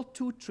 the SALT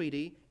II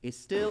Treaty is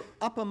still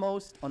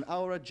uppermost on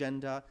our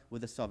agenda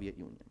with the Soviet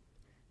Union.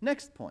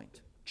 Next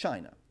point,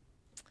 China.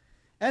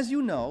 As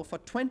you know, for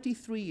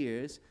 23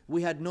 years,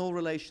 we had no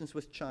relations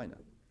with China.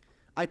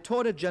 I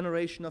taught a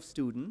generation of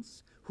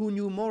students who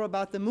knew more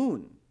about the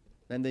moon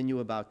than they knew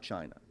about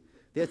China.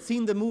 They had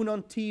seen the moon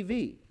on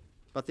TV,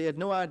 but they had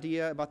no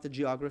idea about the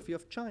geography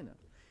of China.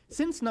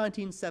 Since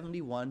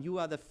 1971, you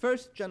are the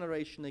first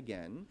generation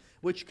again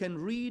which can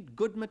read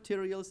good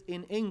materials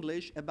in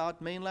English about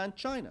mainland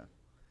China.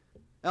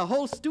 A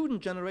whole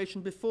student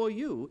generation before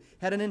you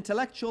had an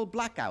intellectual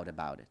blackout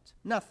about it.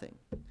 Nothing.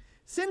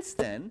 Since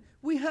then,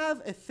 we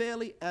have a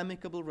fairly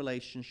amicable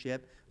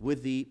relationship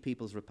with the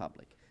People's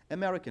Republic.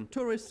 American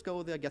tourists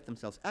go there, get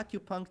themselves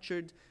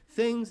acupunctured.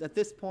 Things at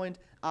this point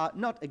are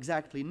not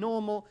exactly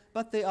normal,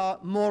 but they are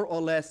more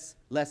or less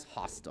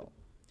hostile.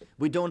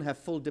 We don't have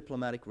full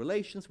diplomatic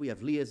relations. We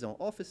have liaison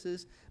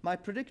offices. My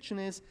prediction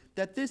is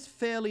that this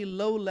fairly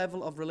low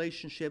level of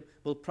relationship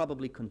will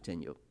probably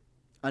continue,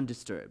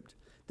 undisturbed.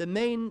 The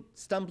main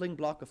stumbling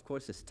block, of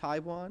course, is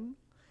Taiwan,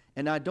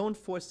 and I don't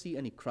foresee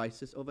any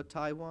crisis over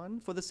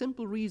Taiwan for the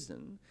simple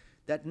reason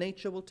that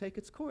nature will take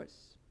its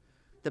course.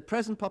 The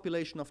present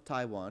population of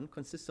Taiwan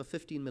consists of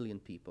 15 million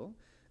people,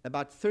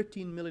 about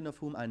 13 million of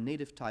whom are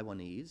native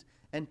Taiwanese,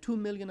 and 2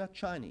 million are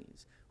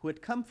Chinese, who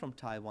had come from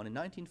Taiwan in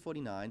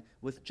 1949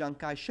 with Chiang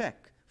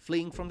Kai-shek,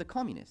 fleeing from the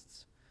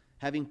communists,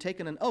 having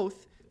taken an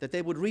oath that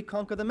they would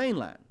reconquer the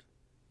mainland.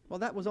 Well,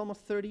 that was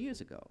almost 30 years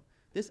ago.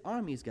 This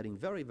army is getting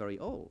very, very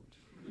old.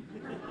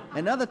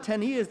 Another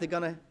 10 years, they're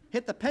going to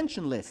hit the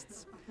pension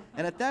lists.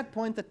 And at that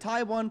point, the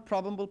Taiwan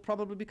problem will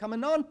probably become a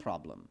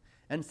non-problem.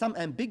 And some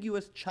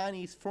ambiguous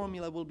Chinese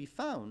formula will be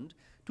found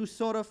to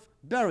sort of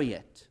bury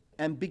it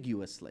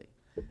ambiguously.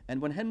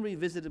 And when Henry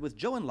visited with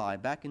Zhou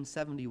Enlai back in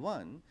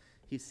 '71,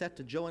 he said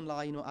to Zhou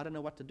Enlai, I don't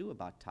know what to do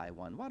about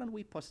Taiwan. Why don't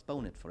we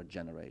postpone it for a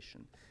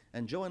generation?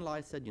 And Zhou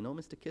Enlai said,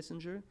 Mr.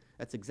 Kissinger,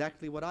 that's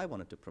exactly what I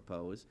wanted to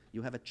propose.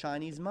 You have a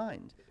Chinese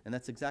mind. And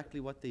that's exactly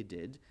what they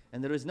did.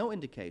 And there is no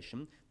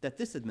indication that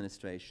this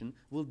administration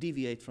will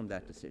deviate from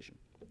that decision.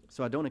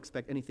 So I don't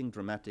expect anything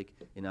dramatic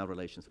in our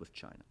relations with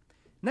China.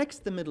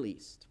 Next, the Middle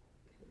East.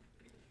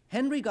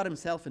 Henry got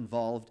himself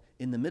involved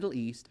in the Middle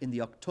East in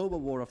the October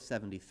War of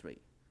 '73.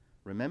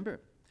 Remember?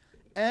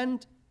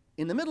 And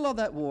in the middle of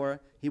that war,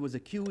 he was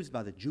accused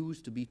by the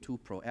Jews to be too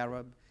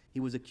pro-Arab. He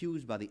was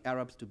accused by the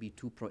Arabs to be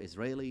too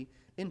pro-Israeli.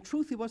 In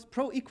truth, he was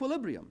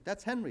pro-equilibrium.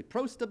 That's Henry.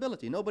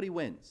 Pro-stability. Nobody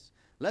wins.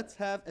 Let's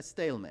have a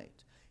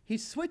stalemate. He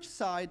switched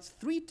sides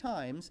 3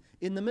 times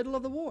in the middle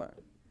of the war.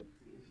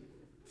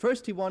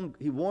 First, he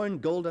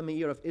warned Golda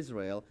Meir of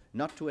Israel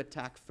not to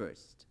attack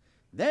first.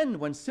 Then,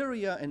 when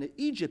Syria and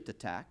Egypt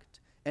attacked,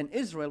 and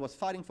Israel was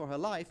fighting for her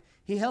life,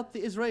 he helped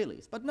the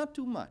Israelis, but not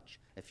too much.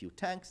 A few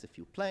tanks, a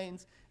few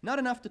planes, not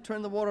enough to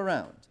turn the war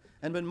around.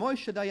 And when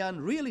Moshe Dayan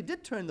really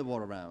did turn the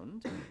war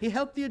around, he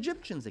helped the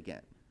Egyptians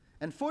again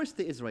and forced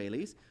the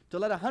Israelis to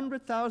let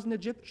 100,000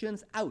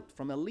 Egyptians out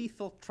from a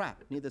lethal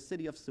trap near the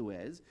city of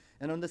Suez.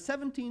 And on the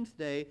 17th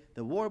day,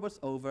 the war was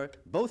over.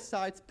 Both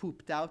sides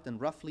pooped out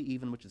and roughly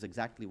even, which is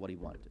exactly what he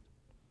wanted.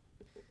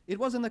 It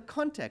was in the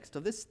context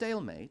of this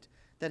stalemate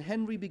that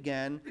Henry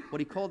began what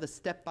he called the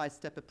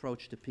step-by-step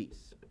approach to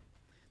peace.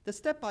 The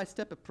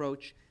step-by-step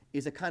approach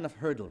is a kind of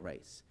hurdle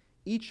race.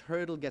 Each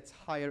hurdle gets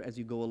higher as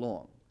you go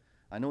along.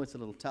 I know it's a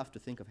little tough to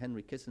think of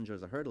Henry Kissinger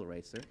as a hurdle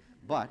racer,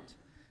 but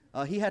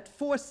he had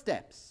 4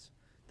 steps.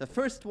 The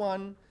first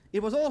one,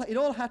 it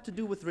all had to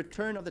do with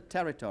return of the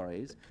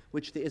territories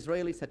which the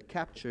Israelis had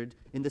captured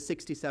in the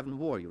 '67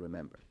 war, you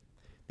remember.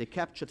 They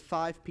captured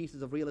 5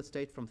 pieces of real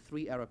estate from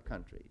 3 Arab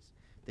countries.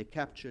 They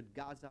captured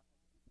Gaza.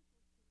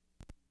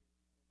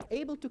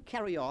 Able to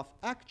carry off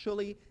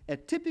actually a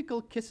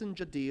typical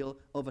Kissinger deal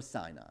over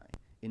Sinai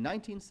in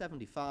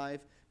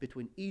 1975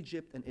 between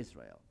Egypt and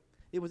Israel.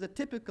 It was a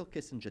typical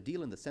Kissinger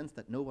deal in the sense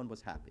that no one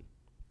was happy.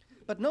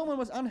 But no one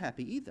was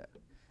unhappy either.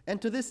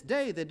 And to this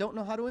day, they don't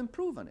know how to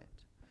improve on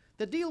it.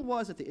 The deal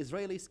was that the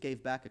Israelis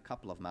gave back a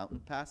couple of mountain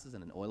passes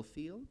and an oil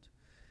field.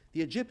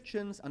 The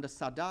Egyptians, under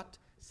Sadat,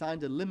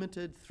 signed a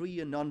limited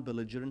 3-year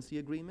non-belligerency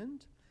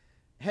agreement.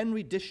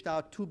 Henry dished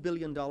out $2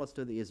 billion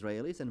to the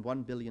Israelis and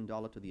 $1 billion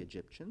to the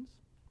Egyptians.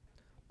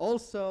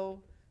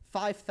 Also,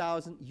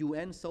 5,000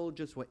 UN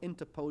soldiers were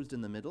interposed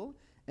in the middle,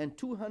 and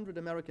 200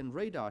 American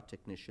radar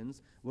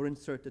technicians were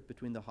inserted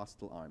between the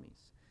hostile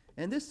armies.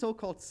 And this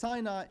so-called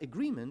Sinai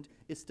agreement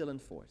is still in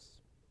force.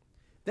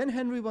 Then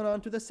Henry went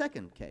on to the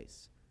second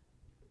case,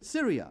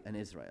 Syria and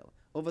Israel,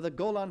 over the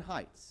Golan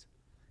Heights.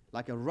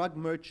 Like a rug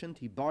merchant,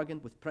 he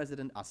bargained with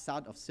President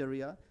Assad of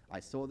Syria. I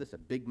saw this, a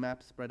big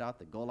map spread out,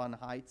 the Golan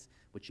Heights,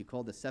 which he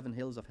called the 7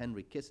 hills of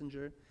Henry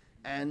Kissinger.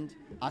 And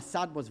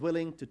Assad was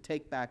willing to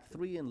take back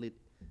 3 and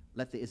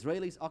let the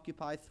Israelis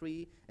occupy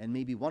 3, and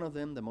maybe one of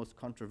them, the most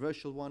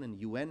controversial one, in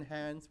UN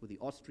hands, with the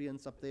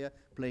Austrians up there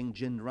playing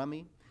gin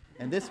rummy.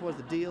 And this was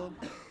the deal.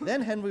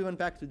 Then Henry went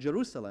back to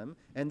Jerusalem,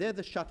 and there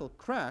the shuttle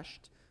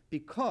crashed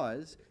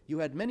because you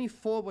had many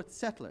forward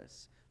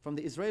settlers from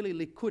the Israeli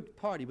Likud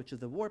party, which is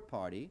the war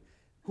party,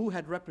 who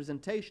had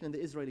representation in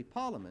the Israeli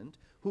parliament,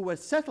 who were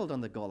settled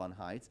on the Golan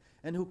Heights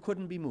and who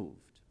couldn't be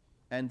moved.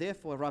 And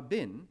therefore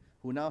Rabin,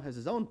 who now has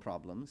his own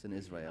problems in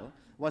Israel,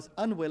 was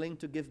unwilling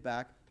to give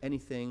back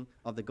anything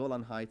of the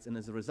Golan Heights, and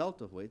as a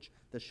result of which,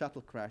 the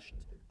shuttle crashed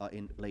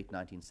in late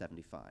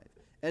 1975.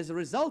 As a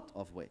result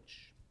of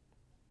which,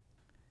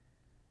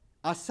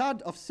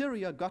 Assad of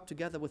Syria got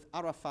together with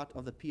Arafat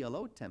of the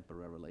PLO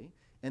temporarily,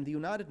 and the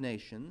United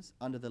Nations,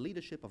 under the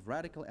leadership of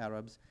radical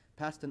Arabs,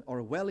 passed an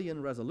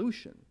Orwellian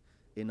resolution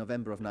in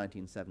November of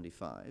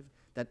 1975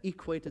 that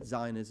equated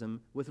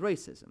Zionism with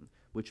racism,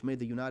 which made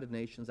the United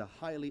Nations a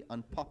highly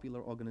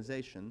unpopular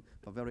organization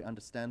for very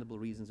understandable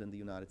reasons in the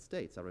United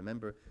States. I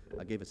remember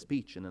I gave a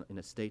speech in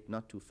a state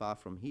not too far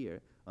from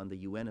here on the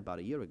UN about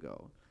a year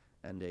ago,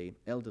 and an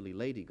elderly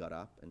lady got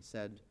up and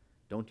said,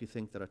 "Don't you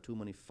think there are too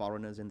many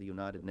foreigners in the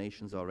United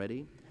Nations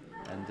already?"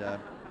 And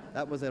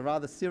that was a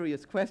rather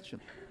serious question.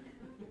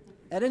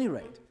 At any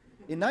rate,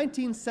 in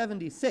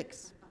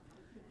 1976,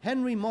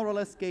 Henry more or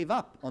less gave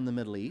up on the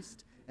Middle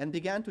East and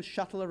began to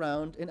shuttle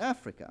around in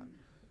Africa.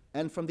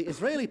 And from the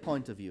Israeli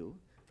point of view,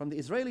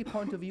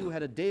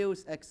 had a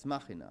deus ex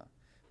machina,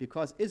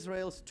 because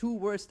Israel's 2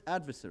 worst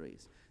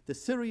adversaries, the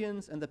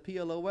Syrians and the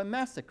PLO, were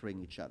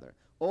massacring each other,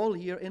 all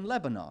here in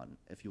Lebanon,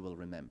 if you will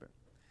remember.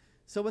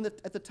 So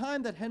at the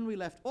time that Henry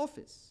left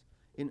office,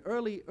 in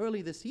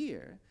early this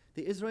year,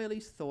 the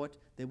Israelis thought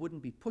they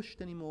wouldn't be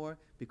pushed anymore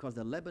because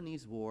the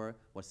Lebanese war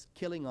was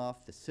killing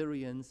off the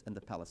Syrians and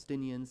the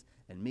Palestinians,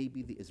 and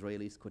maybe the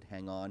Israelis could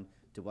hang on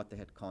to what they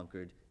had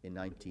conquered in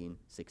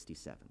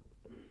 1967.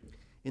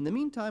 In the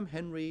meantime,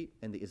 Henry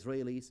and the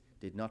Israelis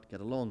did not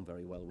get along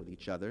very well with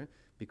each other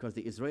because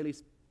the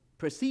Israelis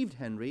perceived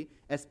Henry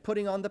as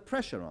putting on the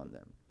pressure on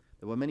them.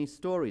 There were many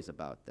stories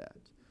about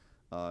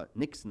that.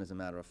 Nixon, as a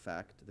matter of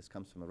fact, this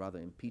comes from a rather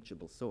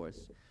impeachable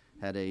source,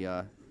 had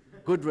a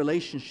good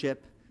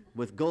relationship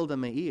with Golda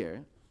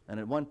Meir, and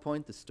at one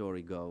point, the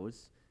story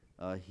goes,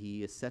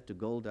 he said to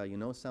Golda, "You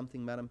know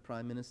something, Madam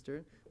Prime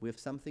Minister? We have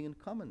something in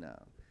common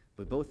now.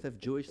 We both have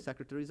Jewish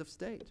secretaries of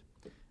state."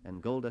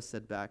 And Golda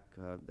said back,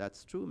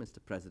 "That's true, Mr.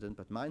 President,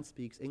 but mine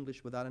speaks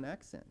English without an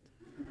accent."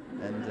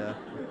 And,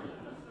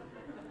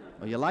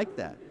 well, you like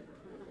that?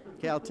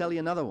 Okay, I'll tell you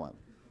another one.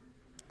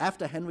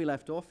 After Henry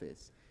left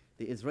office,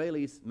 the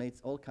Israelis made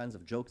all kinds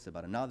of jokes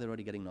about him. Now they're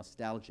already getting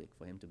nostalgic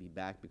for him to be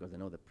back because they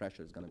know the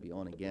pressure is going to be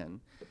on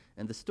again.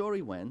 And the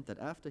story went that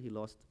after he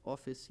lost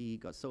office, he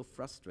got so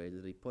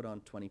frustrated that he put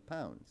on 20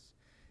 pounds,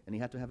 and he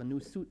had to have a new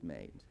suit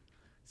made.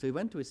 So he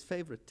went to his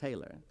favorite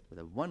tailor with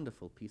a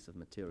wonderful piece of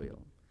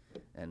material,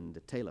 and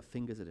the tailor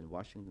fingers it in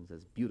Washington and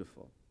says,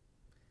 "Beautiful.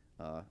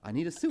 I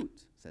need a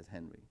suit," says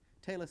Henry.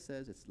 Tailor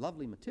says, "It's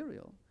lovely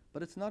material,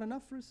 but it's not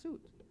enough for a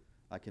suit.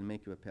 I can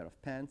make you a pair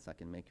of pants, I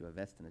can make you a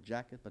vest and a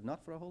jacket, but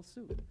not for a whole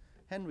suit."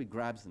 Henry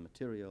grabs the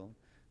material,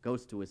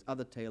 goes to his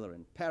other tailor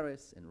in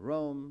Paris, in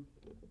Rome,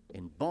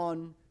 in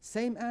Bonn,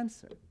 same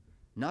answer,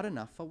 not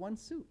enough for one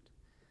suit.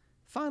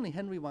 Finally,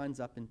 Henry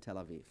winds up in Tel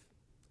Aviv.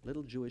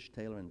 Little Jewish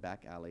tailor in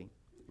back alley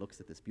looks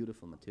at this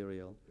beautiful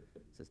material,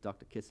 says,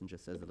 "Dr. Kissinger,"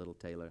 says the little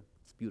tailor,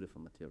 "it's beautiful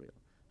material.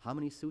 How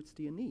many suits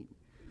do you need?"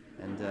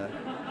 And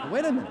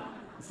wait a minute,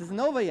 this isn't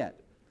over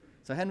yet.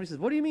 So Henry says,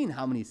 what do you mean,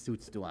 how many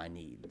suits do I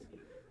need?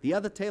 The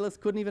other tailors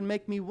couldn't even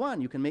make me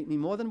one. You can make me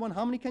more than one.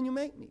 How many can you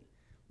make me?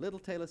 Little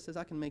tailor says,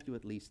 I can make you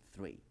at least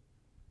 3.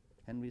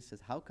 Henry says,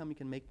 how come you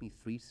can make me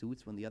 3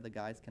 suits when the other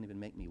guys can't even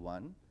make me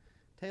one?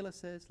 Tailor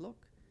says,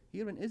 look,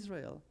 here in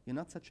Israel, you're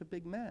not such a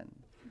big man.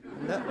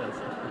 And that was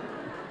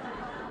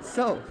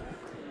so,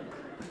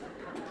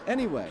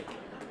 anyway,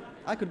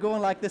 I could go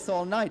on like this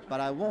all night,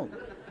 but I won't.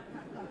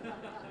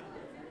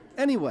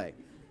 Anyway,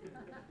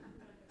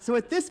 so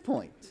at this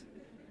point,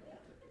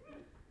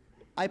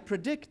 I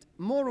predict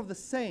more of the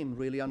same,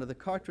 really, under the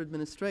Carter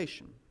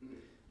administration.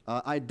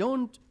 I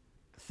don't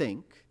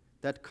think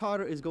that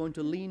Carter is going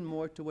to lean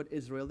more toward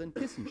Israel than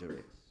Kissinger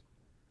is.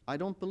 I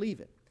don't believe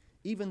it.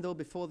 Even though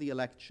before the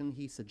election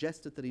he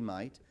suggested that he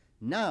might,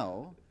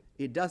 now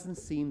it doesn't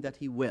seem that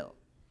he will.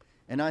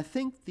 And I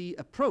think the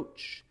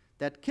approach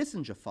that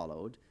Kissinger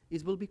followed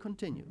will be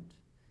continued.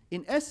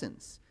 In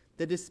essence,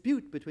 the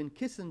dispute between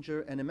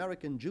Kissinger and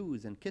American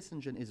Jews and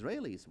Kissinger and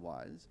Israelis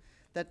was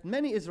that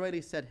many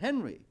Israelis said,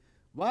 Henry,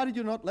 why did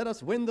you not let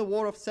us win the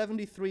war of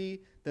 73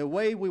 the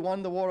way we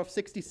won the war of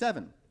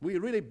 67? We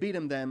really beat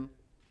them then.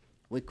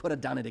 We could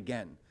have done it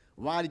again.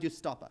 Why did you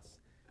stop us?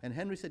 And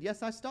Henry said,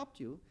 yes, I stopped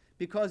you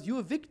because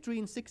your victory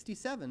in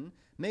 67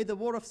 made the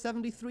war of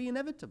 73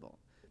 inevitable.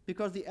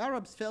 Because the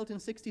Arabs felt in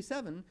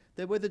 67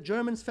 the way the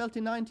Germans felt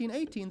in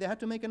 1918. They had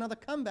to make another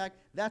comeback.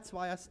 That's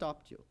why I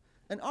stopped you.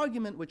 An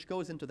argument which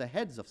goes into the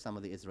heads of some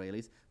of the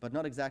Israelis, but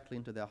not exactly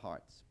into their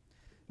hearts.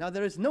 Now,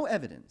 there is no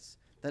evidence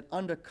that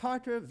under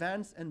Carter,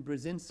 Vance, and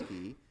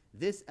Brzezinski,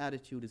 this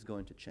attitude is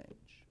going to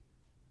change.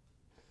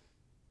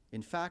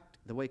 In fact,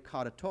 the way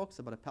Carter talks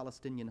about a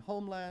Palestinian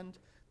homeland,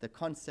 the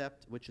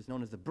concept which is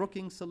known as the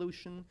Brookings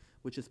solution,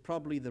 which is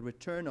probably the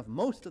return of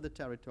most of the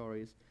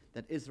territories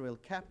that Israel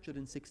captured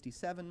in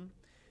 67,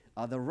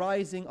 the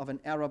rising of an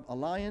Arab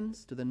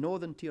alliance to the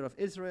northern tier of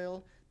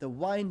Israel, the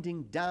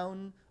winding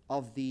down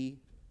of the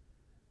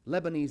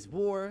Lebanese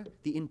war,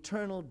 the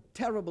internal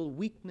terrible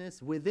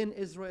weakness within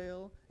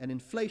Israel, an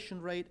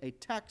inflation rate, a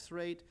tax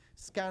rate,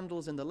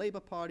 scandals in the Labour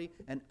Party,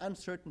 an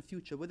uncertain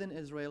future within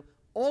Israel,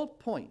 all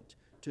point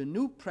to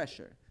new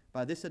pressure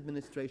by this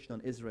administration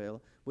on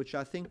Israel, which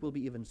I think will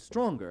be even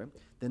stronger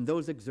than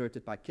those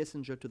exerted by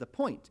Kissinger, to the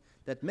point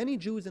that many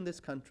Jews in this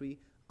country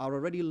are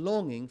already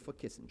longing for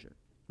Kissinger,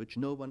 which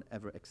no one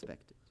ever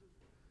expected.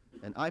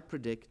 And I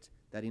predict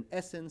that in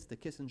essence the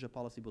Kissinger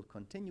policy will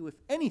continue. If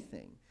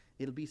anything,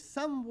 it'll be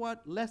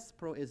somewhat less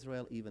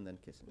pro-Israel even than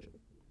Kissinger.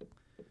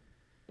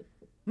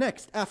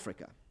 Next,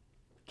 Africa.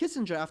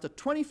 Kissinger, after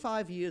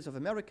 25 years of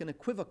American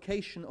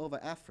equivocation over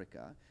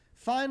Africa,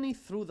 finally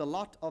threw the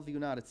lot of the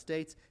United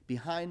States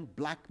behind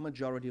black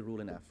majority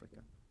rule in Africa.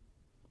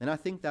 And I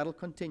think that'll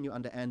continue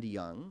under Andy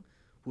Young,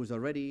 who's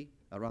already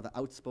a rather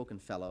outspoken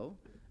fellow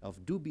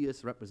of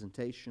dubious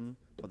representation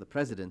for the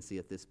presidency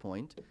at this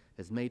point,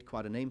 has made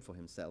quite a name for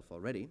himself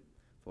already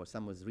for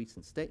some of his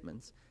recent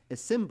statements, a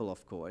symbol,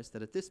 of course,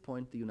 that at this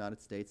point the United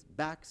States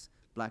backs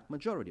black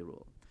majority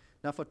rule.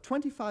 Now, for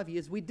 25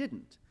 years we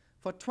didn't.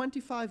 For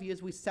 25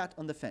 years we sat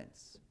on the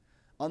fence.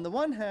 On the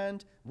one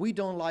hand, we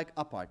don't like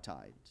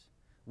apartheid.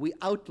 We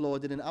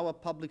outlawed it in our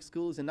public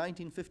schools in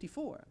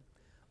 1954.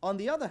 On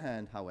the other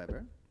hand,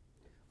 however,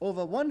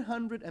 over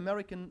 100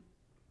 American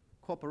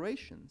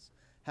corporations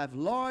have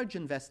large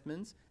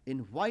investments in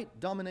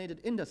white-dominated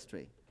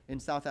industry in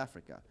South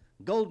Africa,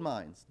 gold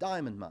mines,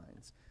 diamond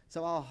mines.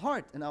 So our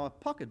heart and our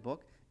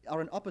pocketbook are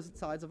on opposite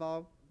sides of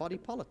our body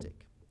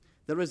politic.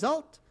 The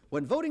result,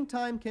 when voting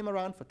time came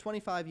around for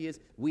 25 years,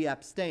 we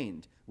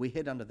abstained. We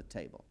hid under the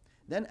table.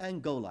 Then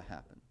Angola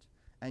happened.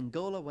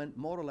 Angola went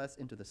more or less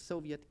into the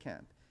Soviet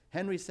camp.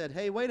 Henry said,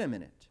 hey, wait a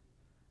minute.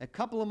 A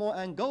couple of more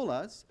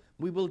Angolas,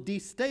 we will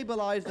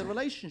destabilize the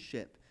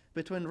relationship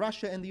between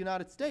Russia and the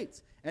United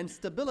States. And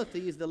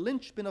stability is the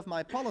linchpin of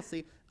my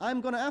policy.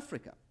 I'm going to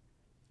Africa.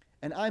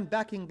 And I'm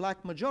backing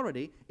black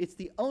majority. It's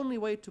the only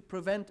way to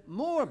prevent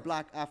more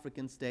black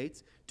African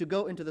states to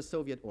go into the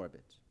Soviet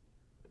orbit.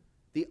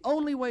 The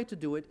only way to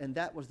do it, and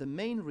that was the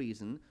main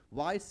reason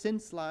why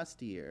since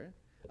last year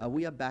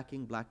we are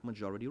backing black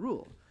majority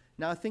rule.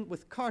 Now, I think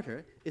with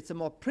Carter, it's a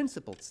more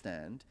principled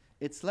stand.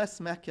 It's less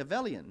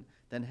Machiavellian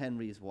than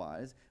Henry's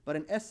was, but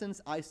in essence,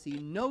 I see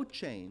no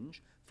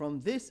change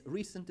from this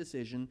recent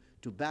decision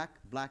to back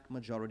black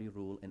majority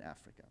rule in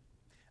Africa.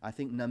 I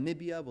think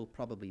Namibia will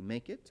probably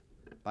make it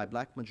by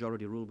black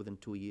majority rule within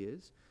 2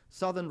 years.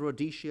 Southern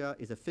Rhodesia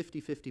is a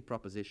 50-50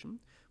 proposition,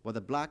 where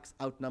the blacks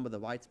outnumber the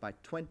whites by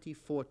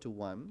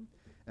 24-1,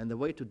 and the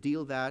way to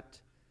deal that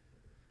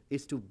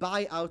is to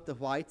buy out the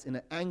whites in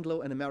an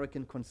Anglo and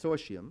American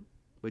consortium,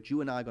 which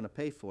you and I are going to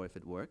pay for if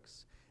it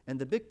works. And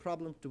the big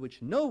problem to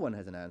which no one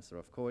has an answer,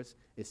 of course,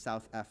 is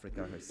South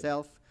Africa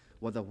herself,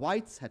 where the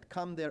whites had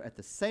come there at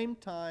the same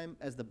time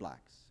as the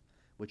blacks,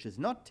 which is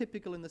not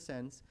typical in the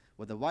sense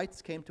where the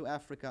whites came to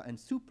Africa and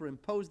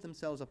superimposed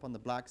themselves upon the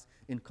blacks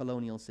in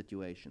colonial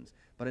situations.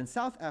 But in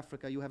South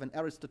Africa, you have an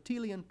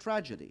Aristotelian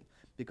tragedy,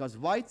 because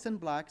whites and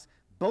blacks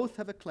Both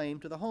have a claim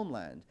to the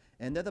homeland,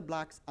 and there the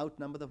blacks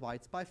outnumber the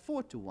whites by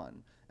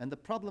 4-1. And the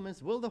problem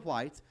is, will the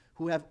whites,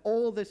 who have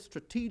all this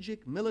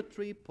strategic,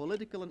 military,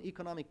 political, and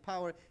economic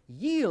power,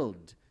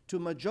 yield to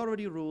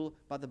majority rule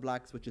by the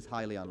blacks, which is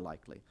highly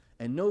unlikely?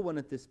 And no one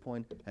at this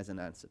point has an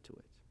answer to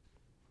it.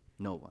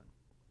 No one.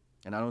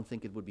 And I don't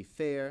think it would be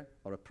fair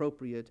or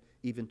appropriate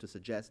even to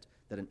suggest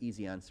that an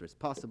easy answer is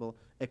possible,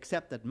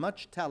 except that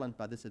much talent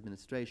by this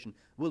administration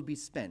will be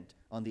spent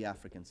on the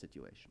African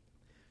situation.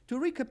 To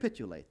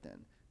recapitulate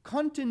then,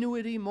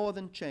 continuity more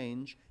than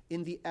change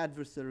in the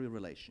adversary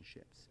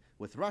relationships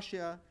with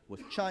Russia,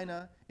 with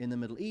China, in the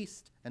Middle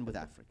East, and with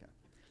Africa.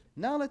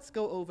 Now let's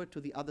go over to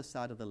the other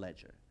side of the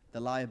ledger, the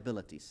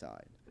liability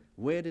side.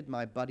 Where did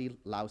my buddy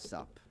louse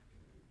up?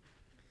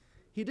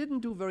 He didn't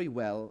do very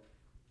well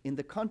in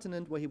the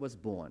continent where he was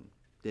born,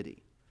 did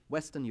he?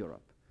 Western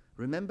Europe.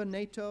 Remember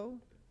NATO,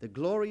 the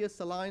glorious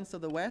alliance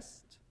of the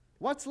West?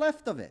 What's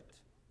left of it?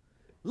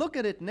 Look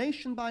at it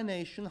nation by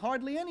nation,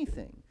 hardly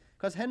anything,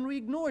 because Henry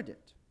ignored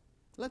it.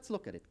 Let's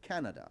look at it.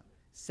 Canada,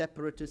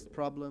 separatist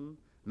problem,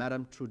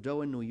 Madame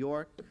Trudeau in New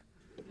York,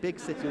 big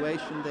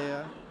situation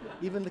there.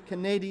 Even the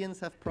Canadians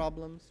have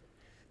problems.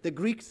 The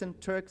Greeks and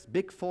Turks,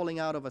 big falling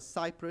out over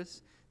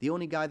Cyprus. The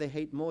only guy they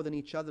hate more than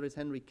each other is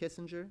Henry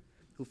Kissinger,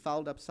 who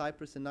fouled up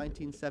Cyprus in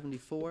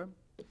 1974.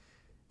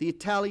 The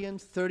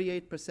Italians,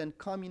 38%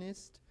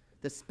 communist.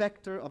 The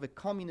specter of a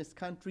communist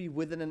country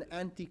within an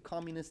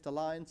anti-communist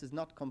alliance is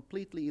not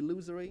completely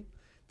illusory.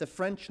 The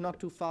French not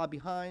too far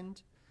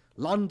behind.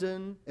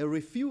 London, a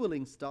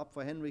refueling stop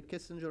for Henry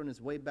Kissinger on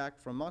his way back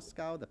from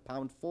Moscow, the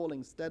pound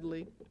falling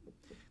steadily.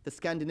 The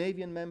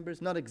Scandinavian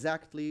members, not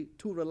exactly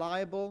too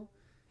reliable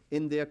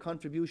in their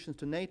contributions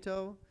to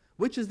NATO,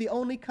 which is the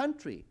only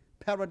country,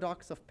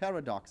 paradox of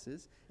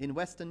paradoxes, in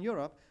Western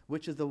Europe,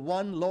 which is the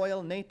one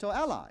loyal NATO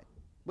ally.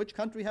 Which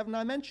country haven't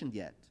I mentioned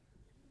yet?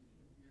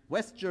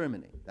 West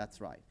Germany, that's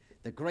right.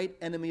 The great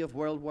enemy of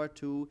World War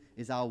II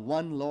is our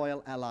one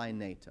loyal ally,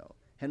 NATO.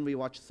 Henry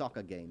watched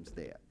soccer games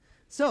there.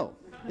 So,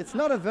 it's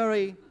not a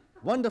very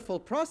wonderful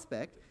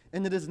prospect,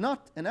 and it is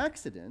not an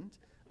accident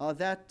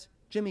that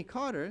Jimmy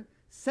Carter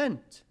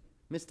sent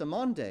Mr.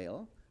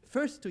 Mondale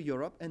first to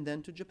Europe and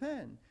then to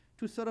Japan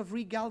to sort of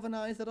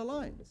regalvanize that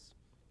alliance.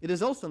 It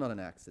is also not an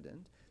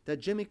accident that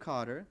Jimmy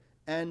Carter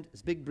and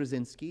Zbig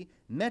Brzezinski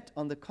met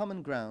on the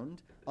common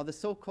ground of the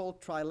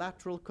so-called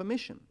Trilateral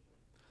Commission,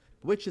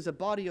 which is a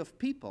body of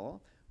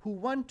people who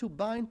want to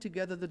bind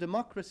together the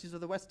democracies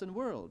of the Western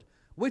world,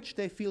 which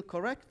they feel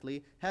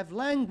correctly have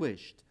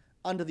languished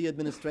under the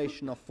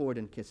administration of Ford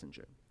and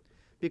Kissinger,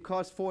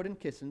 because Ford and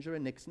Kissinger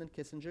and Nixon and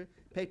Kissinger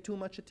paid too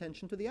much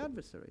attention to the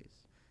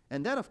adversaries.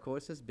 And that, of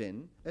course, has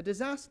been a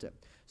disaster.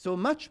 So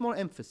much more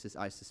emphasis,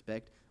 I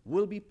suspect,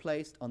 will be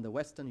placed on the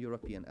Western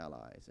European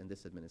allies in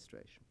this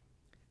administration.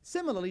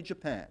 Similarly,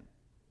 Japan.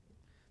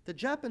 The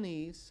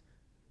Japanese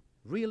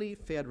really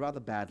fared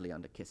rather badly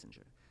under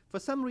Kissinger. For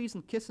some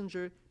reason,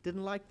 Kissinger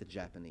didn't like the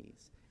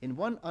Japanese. In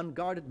one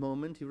unguarded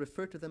moment, he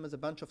referred to them as a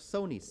bunch of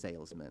Sony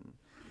salesmen.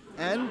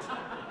 And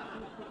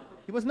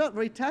he was not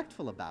very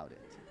tactful about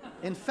it.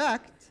 In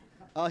fact,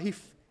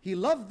 he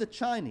loved the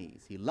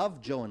Chinese. He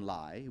loved Zhou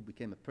Enlai, who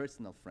became a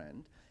personal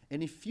friend,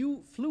 and he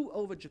flew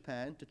over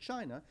Japan to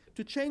China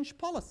to change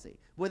policy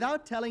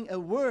without telling a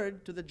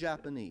word to the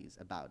Japanese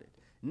about it.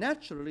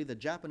 Naturally, the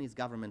Japanese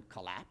government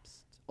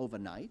collapsed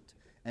overnight,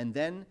 and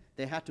then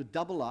they had to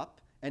double up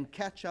and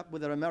catch up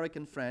with their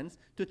American friends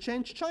to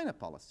change China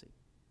policy.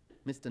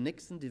 Mr.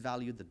 Nixon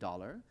devalued the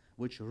dollar,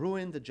 which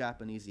ruined the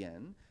Japanese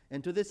yen,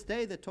 and to this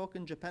day they talk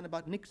in Japan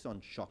about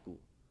Nixon shoku,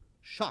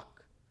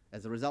 shock.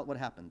 As a result, what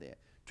happened there?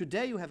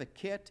 Today you have a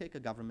caretaker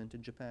government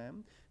in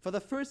Japan. For the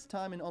first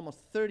time in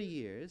almost 30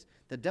 years,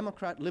 the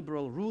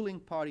Democrat-Liberal ruling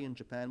party in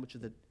Japan, which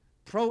is the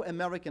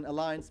pro-American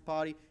alliance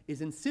party,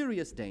 is in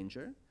serious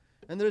danger,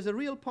 and there is a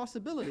real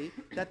possibility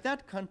that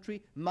that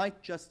country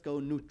might just go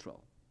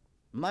neutral,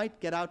 might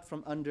get out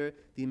from under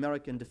the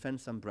American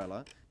defense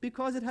umbrella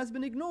because it has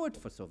been ignored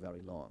for so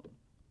very long.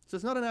 So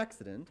it's not an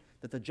accident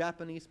that the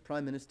Japanese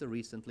Prime Minister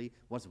recently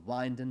was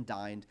wined and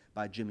dined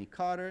by Jimmy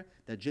Carter,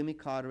 that Jimmy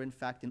Carter, in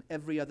fact, in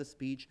every other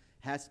speech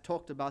has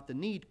talked about the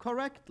need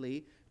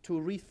correctly to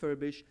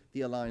refurbish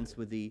the alliance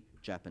with the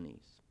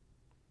Japanese.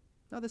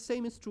 Now the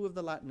same is true of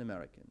the Latin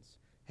Americans.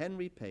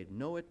 Henry paid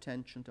no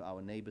attention to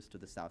our neighbors to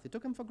the south. He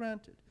took them for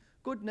granted.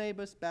 Good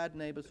neighbors, bad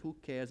neighbors, who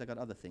cares? I got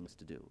other things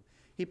to do.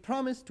 He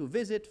promised to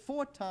visit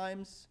 4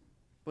 times.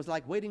 It was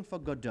like waiting for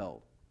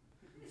Godot.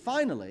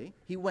 Finally,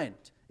 he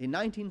went in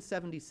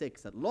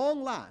 1976. At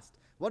long last,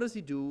 what does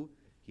he do?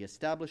 He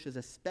establishes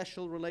a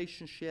special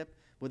relationship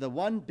with the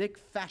one big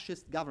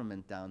fascist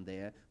government down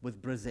there,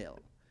 with Brazil,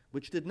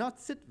 which did not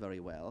sit very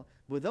well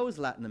with those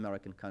Latin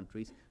American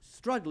countries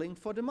struggling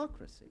for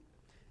democracy.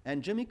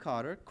 And Jimmy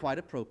Carter, quite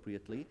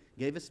appropriately,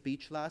 gave a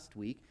speech last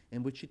week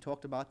in which he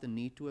talked about the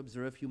need to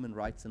observe human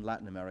rights in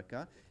Latin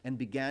America and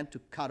began to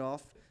cut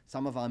off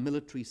some of our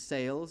military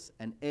sales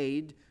and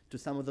aid to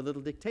some of the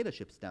little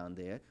dictatorships down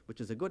there,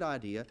 which is a good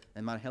idea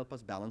and might help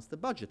us balance the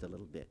budget a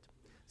little bit.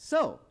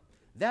 So,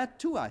 that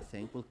too, I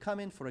think, will come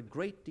in for a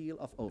great deal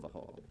of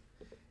overhaul.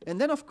 And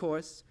then, of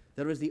course,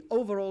 there is the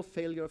overall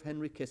failure of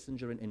Henry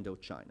Kissinger in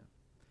Indochina,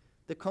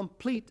 the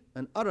complete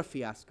and utter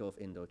fiasco of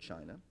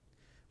Indochina,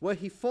 where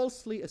he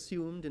falsely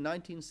assumed in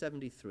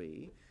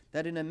 1973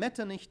 that in a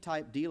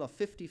Metternich-type deal of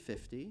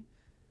 50-50,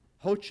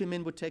 Ho Chi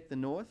Minh would take the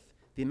North,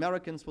 the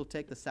Americans will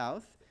take the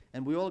South,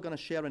 and we're all going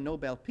to share a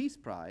Nobel Peace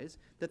Prize,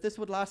 that this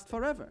would last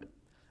forever.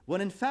 When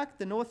in fact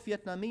the North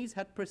Vietnamese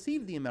had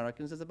perceived the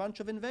Americans as a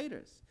bunch of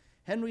invaders.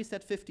 Henry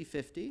said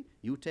 50-50,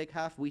 you take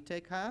half, we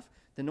take half.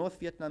 The North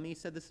Vietnamese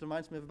said, this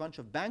reminds me of a bunch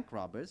of bank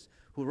robbers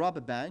who rob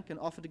a bank and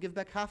offer to give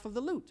back half of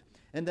the loot.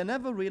 And they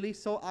never really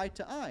saw eye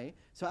to eye.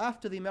 So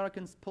after the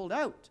Americans pulled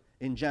out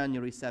in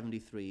January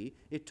 73,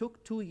 it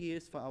took 2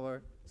 years for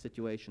our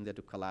situation there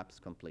to collapse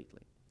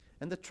completely.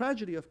 And the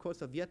tragedy, of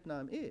course, of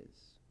Vietnam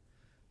is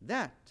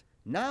that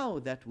now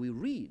that we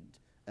read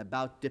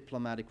about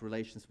diplomatic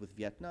relations with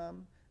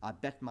Vietnam, I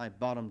bet my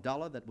bottom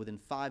dollar that within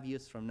 5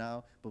 years from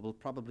now, we will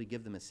probably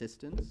give them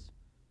assistance,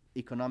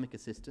 economic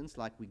assistance,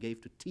 like we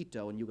gave to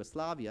Tito in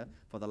Yugoslavia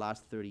for the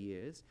last 30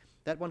 years,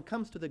 that one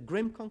comes to the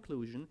grim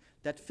conclusion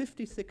that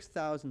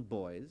 56,000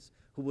 boys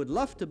who would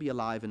love to be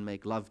alive and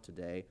make love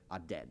today are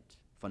dead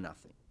for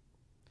nothing.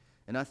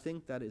 And I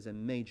think that is a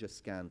major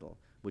scandal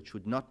which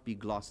should not be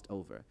glossed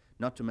over,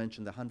 not to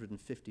mention the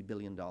 $150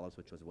 billion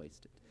which was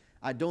wasted.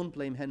 I don't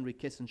blame Henry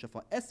Kissinger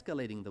for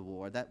escalating the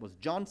war. That was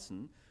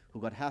Johnson who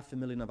got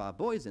 500,000 of our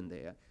boys in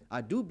there. I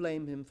do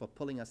blame him for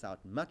pulling us out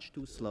much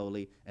too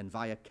slowly and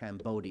via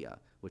Cambodia,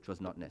 which was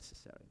not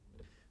necessary.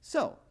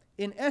 So,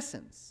 in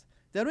essence,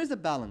 there is a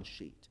balance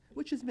sheet,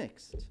 which is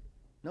mixed.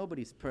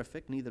 Nobody's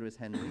perfect, neither is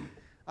Henry.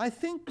 I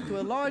think,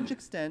 to a large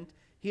extent,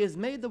 he has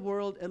made the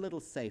world a little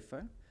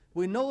safer.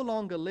 We no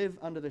longer live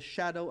under the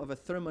shadow of a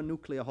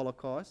thermonuclear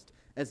holocaust,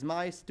 as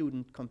my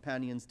student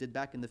companions did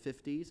back in the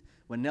 50s,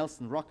 when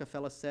Nelson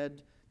Rockefeller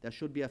said there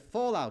should be a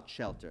fallout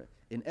shelter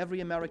in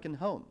every American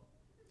home.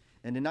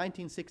 And in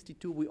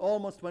 1962, we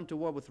almost went to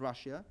war with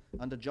Russia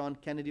under John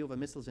Kennedy over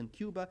missiles in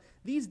Cuba.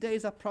 These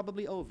days are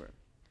probably over.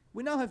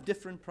 We now have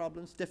different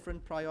problems,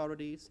 different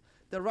priorities.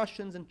 The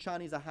Russians and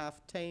Chinese are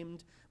half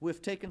tamed.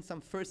 We've taken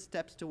some first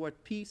steps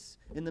toward peace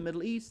in the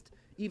Middle East.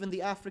 Even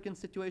the African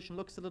situation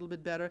looks a little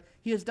bit better.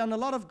 He has done a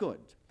lot of good.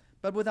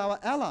 But with our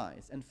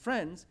allies and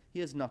friends, he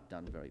has not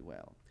done very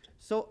well.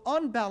 So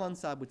on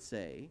balance, I would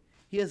say,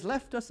 he has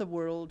left us a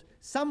world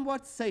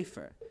somewhat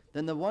safer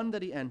than the one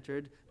that he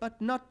entered,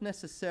 but not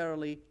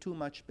necessarily too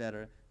much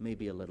better,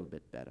 maybe a little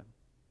bit better.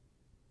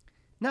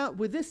 Now,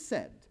 with this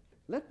said,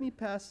 let me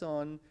pass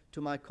on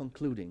to my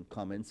concluding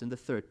comments in the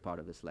third part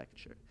of this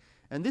lecture.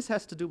 And this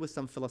has to do with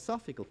some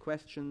philosophical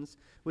questions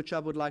which I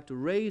would like to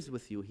raise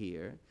with you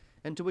here,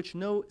 and to which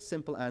no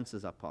simple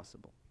answers are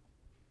possible.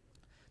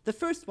 The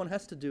first one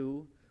has to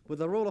do with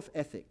the role of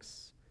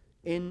ethics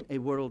in a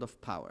world of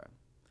power,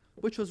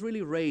 which was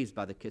really raised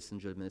by the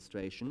Kissinger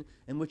administration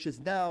and which is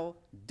now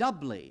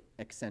doubly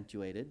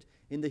accentuated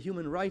in the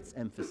human rights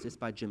emphasis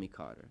by Jimmy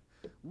Carter.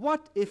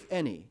 What, if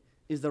any,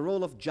 is the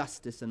role of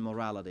justice and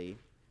morality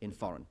in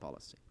foreign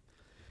policy?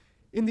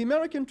 In the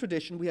American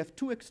tradition, we have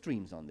two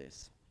extremes on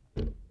this.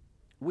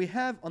 We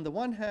have, on the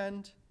one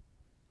hand,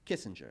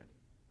 Kissinger,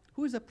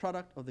 who is a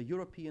product of the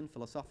European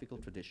philosophical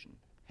tradition,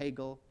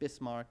 Hegel,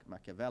 Bismarck,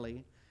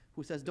 Machiavelli,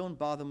 who says, don't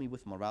bother me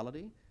with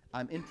morality,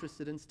 I'm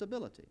interested in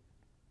stability.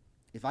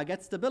 If I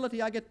get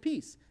stability, I get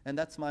peace, and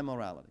that's my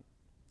morality.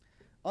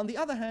 On the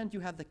other hand, you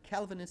have the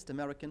Calvinist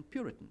American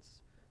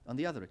Puritans on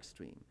the other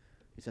extreme.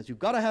 He says, you've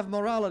got to have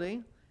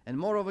morality, and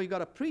moreover, you've got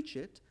to preach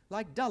it,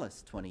 like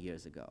Dulles 20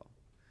 years ago.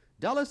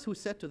 Dulles, who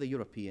said to the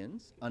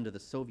Europeans under the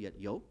Soviet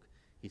yoke,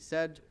 he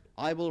said,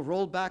 I will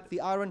roll back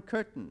the Iron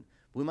Curtain.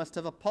 We must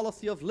have a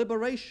policy of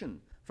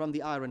liberation from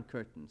the Iron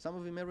Curtain. Some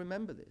of you may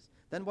remember this.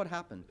 Then what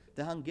happened?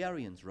 The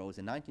Hungarians rose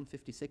in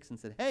 1956 and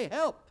said, hey,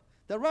 help!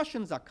 The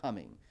Russians are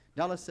coming.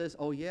 Dulles says,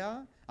 oh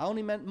yeah? I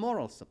only meant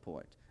moral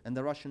support. And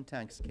the Russian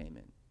tanks came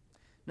in.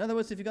 In other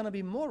words, if you're going to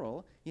be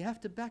moral, you have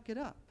to back it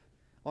up.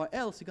 Or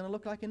else you're going to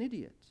look like an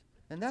idiot.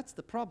 And that's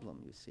the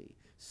problem, you see.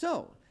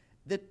 So,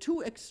 the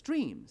two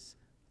extremes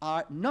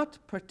are not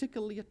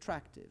particularly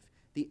attractive.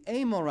 The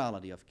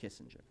amorality of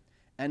Kissinger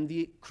and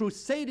the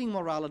crusading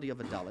morality of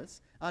a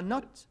Dulles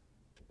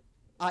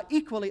are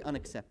equally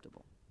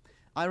unacceptable.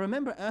 I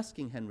remember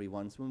asking Henry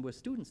once when we were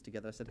students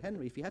together, I said,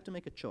 Henry, if you had to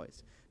make a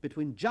choice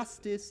between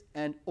justice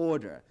and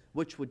order,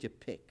 which would you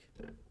pick?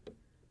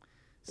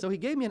 So he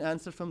gave me an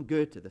answer from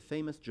Goethe, the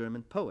famous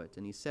German poet,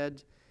 and he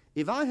said,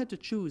 if I had to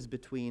choose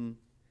between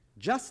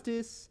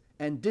justice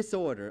and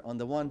disorder on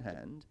the one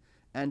hand,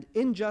 and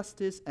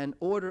injustice and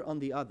order on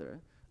the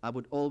other, I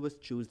would always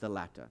choose the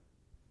latter.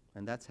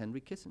 And that's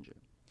Henry Kissinger.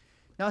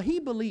 Now, he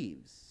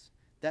believes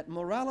that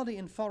morality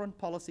in foreign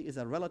policy is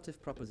a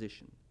relative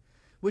proposition,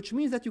 which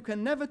means that you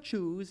can never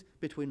choose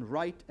between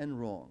right and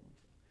wrong.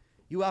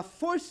 You are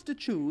forced to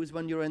choose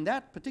when you're in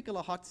that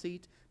particular hot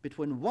seat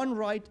between one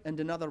right and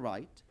another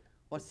right,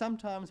 or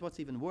sometimes, what's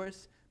even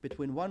worse,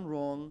 between one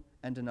wrong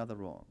and another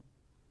wrong.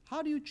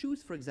 How do you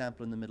choose, for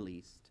example, in the Middle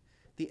East?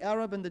 the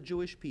Arab and the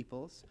Jewish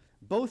peoples,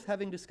 both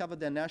having discovered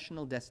their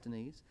national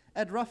destinies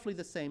at roughly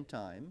the same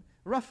time,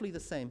 roughly the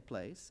same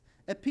place,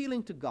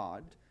 appealing to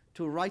God,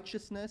 to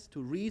righteousness, to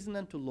reason,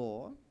 and to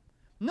law.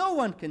 No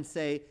one can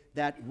say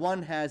that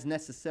one has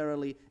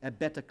necessarily a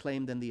better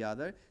claim than the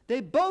other.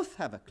 They both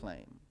have a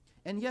claim,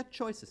 and yet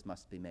choices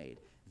must be made.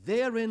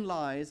 Therein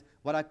lies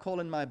what I call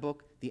in my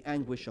book the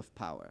anguish of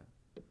power,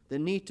 the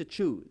need to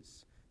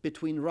choose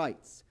between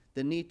rights,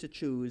 the need to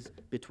choose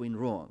between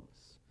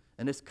wrongs.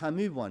 And as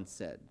Camus once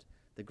said,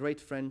 the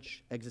great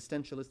French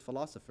existentialist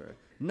philosopher,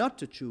 not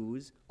to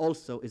choose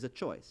also is a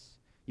choice.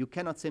 You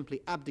cannot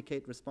simply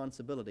abdicate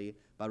responsibility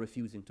by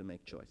refusing to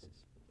make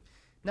choices.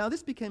 Now,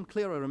 this became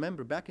clear, I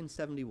remember, back in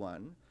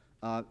 '71.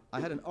 I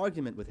had an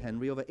argument with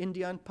Henry over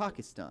India and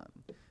Pakistan,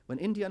 when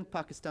India and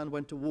Pakistan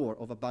went to war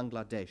over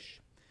Bangladesh.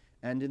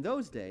 And in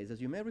those days,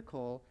 as you may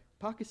recall,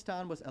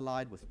 Pakistan was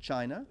allied with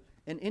China,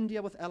 and India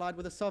was allied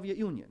with the Soviet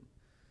Union.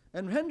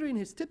 And Henry, in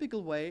his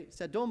typical way,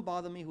 said, don't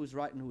bother me who's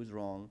right and who's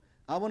wrong.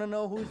 I want to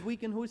know who's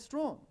weak and who's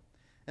strong.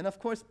 And of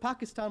course,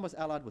 Pakistan was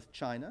allied with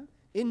China,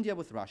 India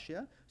with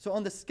Russia. So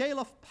on the scale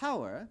of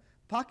power,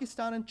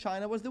 Pakistan and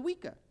China was the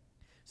weaker.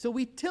 So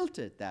we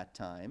tilted that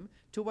time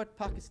toward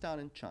Pakistan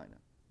and China.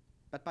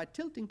 But by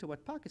tilting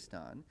toward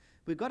Pakistan,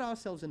 we got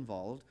ourselves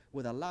involved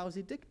with a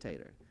lousy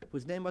dictator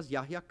whose name was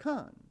Yahya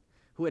Khan,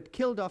 who had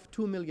killed off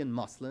 2 million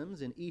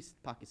Muslims in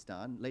East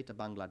Pakistan, later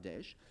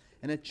Bangladesh,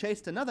 and had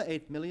chased another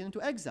 8 million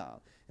into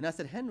exile. And I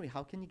said, Henry,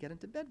 how can you get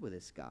into bed with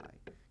this guy?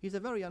 He's a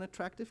very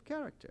unattractive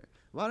character.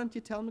 Why don't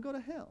you tell him to go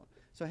to hell?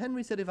 So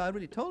Henry said, if I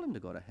really told him to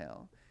go to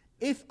hell,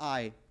 if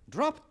I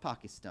dropped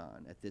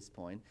Pakistan at this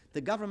point,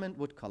 the government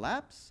would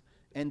collapse,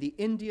 and the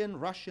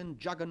Indian-Russian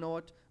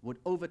juggernaut would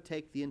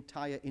overtake the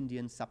entire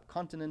Indian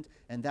subcontinent,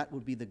 and that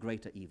would be the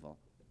greater evil.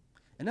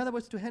 In other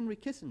words, to Henry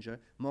Kissinger,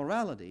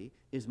 morality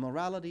is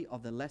morality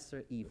of the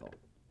lesser evil.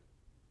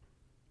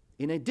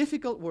 In a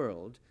difficult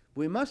world,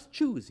 we must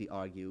choose, he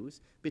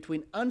argues,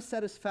 between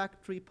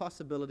unsatisfactory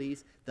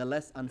possibilities, the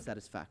less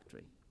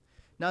unsatisfactory.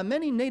 Now,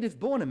 many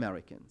native-born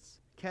Americans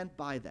can't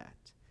buy that.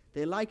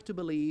 They like to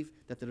believe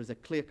that there is a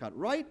clear-cut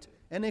right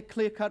and a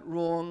clear-cut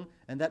wrong,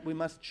 and that we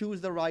must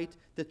choose the right,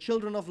 the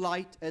children of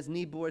light, as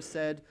Niebuhr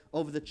said,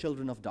 over the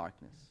children of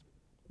darkness.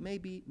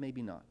 Maybe,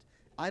 maybe not.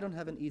 I don't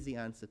have an easy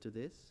answer to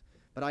this,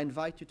 but I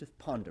invite you to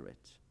ponder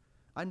it.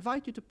 I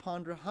invite you to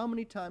ponder how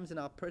many times in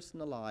our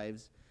personal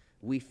lives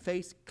we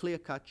face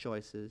clear-cut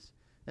choices,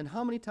 and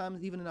how many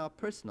times even in our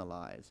personal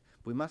lives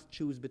we must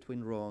choose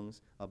between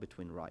wrongs or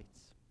between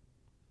rights.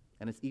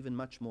 And it's even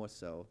much more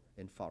so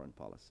in foreign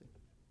policy.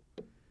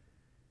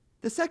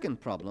 The second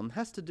problem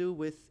has to do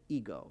with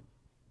ego.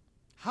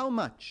 How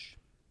much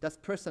does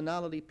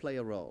personality play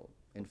a role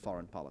in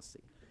foreign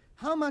policy?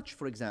 How much,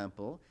 for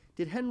example,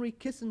 did Henry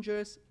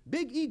Kissinger's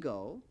big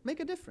ego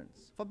make a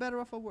difference, for better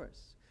or for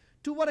worse?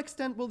 To what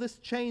extent will this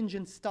change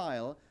in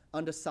style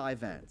under Cy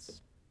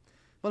Vance?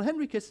 Well,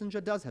 Henry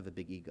Kissinger does have a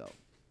big ego.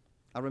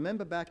 I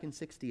remember back in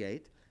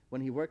 '68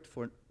 when he worked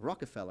for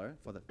Rockefeller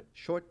for the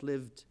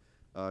short-lived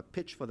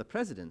pitch for the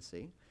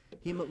presidency,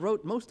 he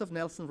wrote most of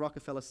Nelson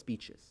Rockefeller's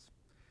speeches.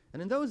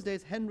 And in those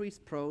days, Henry's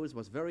prose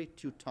was very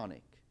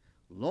Teutonic,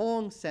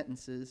 long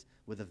sentences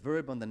with a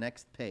verb on the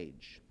next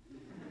page.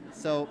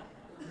 So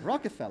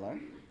Rockefeller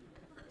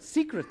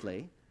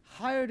secretly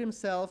hired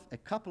himself a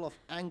couple of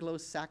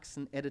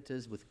Anglo-Saxon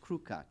editors with crew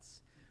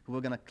cuts who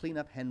were going to clean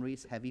up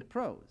Henry's heavy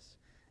prose.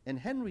 And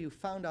Henry, who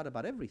found out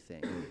about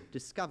everything,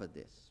 discovered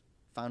this,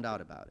 found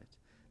out about it,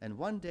 and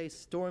one day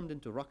stormed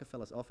into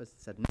Rockefeller's office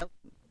and said,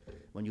 Nelson,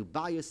 when you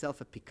buy yourself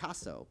a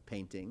Picasso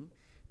painting,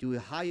 do you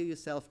hire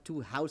yourself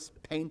 2 house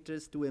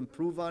painters to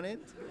improve on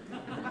it?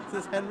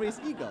 This is Henry's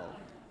ego,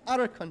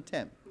 utter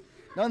contempt.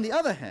 Now, on the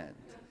other hand,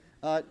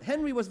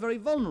 Henry was very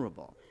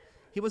vulnerable.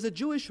 He was a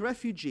Jewish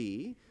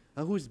refugee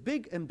whose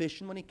big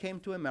ambition when he came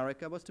to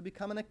America was to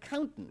become an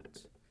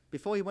accountant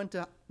before he went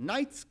to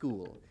night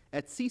school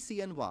at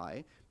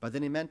CCNY, but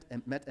then he met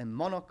a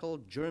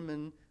monocled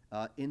German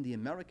in the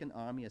American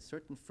army, a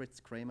certain Fritz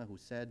Kramer, who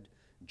said,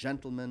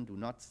 gentlemen do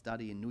not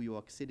study in New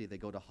York City, they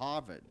go to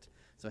Harvard.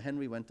 So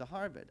Henry went to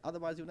Harvard.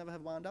 Otherwise, he would never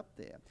have wound up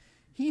there.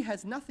 He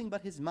has nothing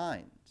but his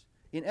mind.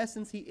 In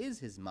essence, he is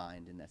his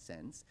mind, in a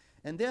sense,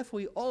 and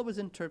therefore he always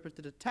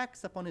interpreted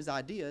attacks upon his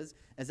ideas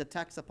as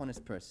attacks upon his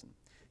person.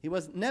 He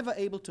was never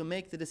able to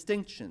make the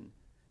distinction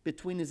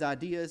between his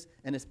ideas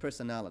and his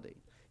personality.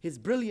 His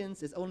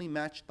brilliance is only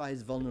matched by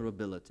his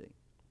vulnerability.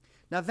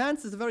 Now,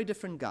 Vance is a very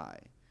different guy.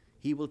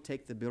 He will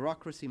take the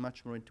bureaucracy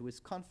much more into his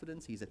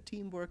confidence. He's a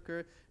team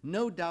worker.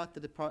 No doubt the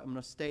Department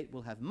of State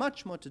will have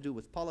much more to do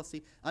with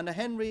policy. Under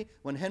Henry,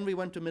 when Henry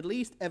went to Middle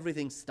East,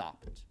 everything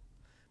stopped.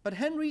 But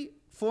Henry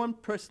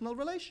formed personal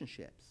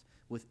relationships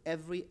with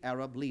every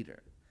Arab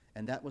leader,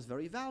 and that was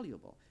very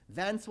valuable.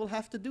 Vance will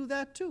have to do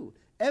that too.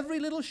 Every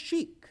little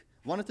sheik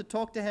wanted to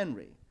talk to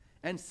Henry,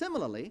 and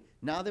similarly,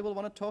 now they will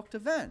want to talk to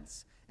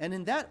Vance. And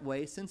in that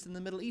way, since in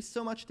the Middle East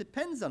so much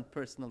depends on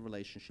personal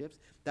relationships,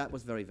 that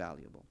was very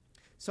valuable.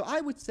 So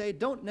I would say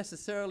don't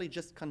necessarily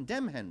just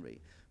condemn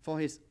Henry for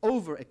his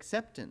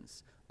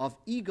over-acceptance of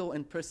ego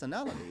and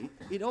personality,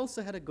 it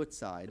also had a good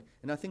side,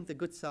 and I think the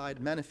good side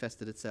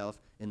manifested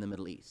itself in the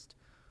Middle East.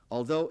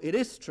 Although it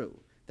is true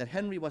that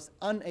Henry was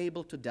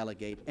unable to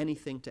delegate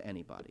anything to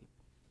anybody.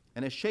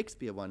 And as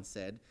Shakespeare once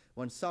said,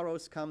 when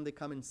sorrows come, they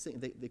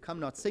come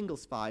not single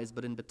spies,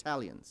 but in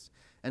battalions.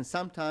 And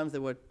sometimes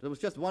there was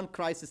just one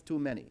crisis too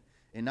many.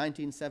 In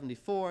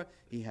 1974,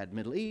 he had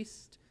Middle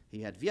East,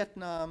 he had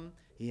Vietnam,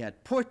 he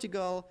had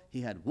Portugal, he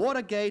had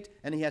Watergate,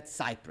 and he had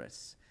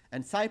Cyprus.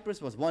 And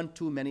Cyprus was one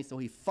too many, so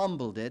he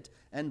fumbled it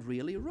and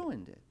really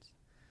ruined it.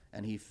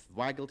 And he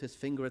waggled his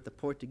finger at the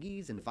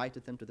Portuguese,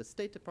 invited them to the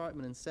State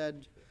Department and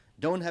said,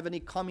 "Don't have any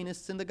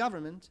communists in the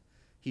government."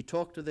 He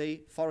talked to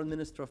the foreign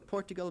minister of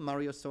Portugal,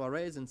 Mario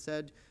Soares, and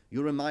said,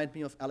 "You remind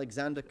me of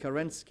Alexander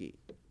Kerensky,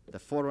 the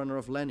forerunner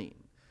of Lenin."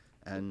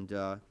 And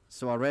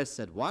Soares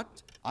said,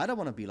 "What? I don't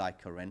want to be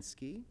like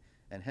Kerensky."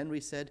 And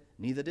Henry said,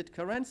 "Neither did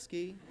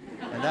Kerensky."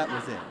 And that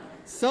was it.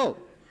 So,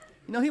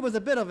 he was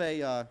a bit of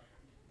a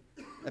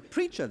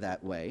preacher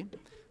that way,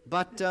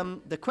 but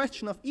the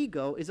question of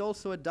ego is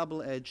also a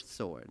double-edged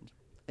sword.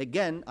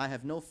 Again, I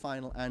have no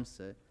final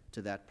answer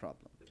to that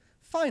problem.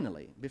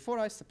 Finally, before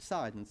I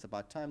subside, and it's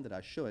about time that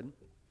I should,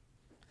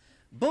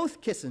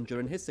 both Kissinger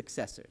and his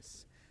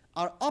successors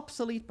are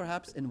obsolete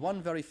perhaps in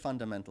one very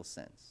fundamental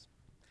sense,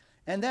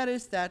 and that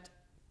is that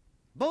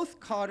both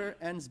Carter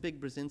and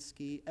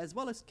Zbig-Brzezinski, as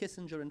well as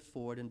Kissinger and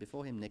Ford, and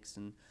before him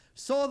Nixon,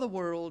 saw the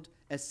world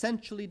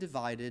essentially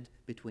divided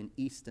between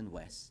East and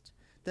West.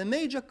 The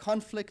major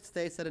conflicts,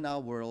 they said, in our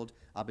world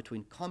are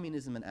between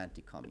communism and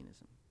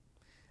anti-communism.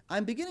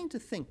 I'm beginning to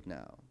think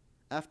now,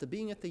 after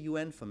being at the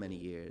UN for many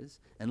years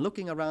and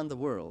looking around the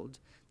world,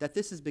 that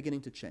this is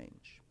beginning to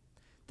change.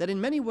 That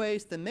in many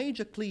ways the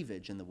major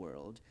cleavage in the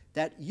world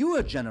that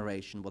your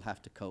generation will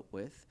have to cope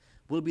with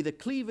will be the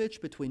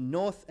cleavage between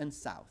North and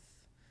South,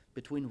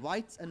 between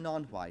whites and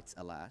non-whites,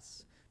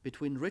 alas,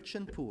 between rich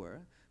and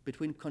poor,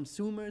 between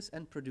consumers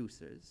and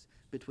producers,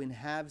 between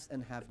haves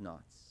and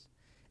have-nots.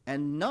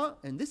 And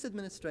this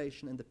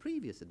administration and the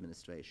previous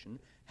administration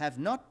have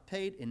not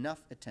paid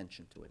enough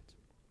attention to it.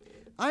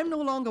 I'm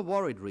no longer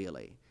worried,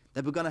 really,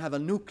 that we're going to have a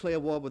nuclear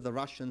war with the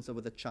Russians or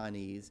with the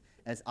Chinese,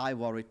 as I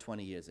worried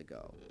 20 years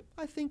ago.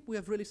 I think we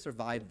have really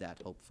survived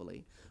that,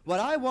 hopefully. What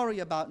I worry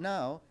about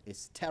now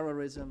is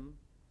terrorism,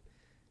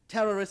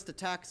 terrorist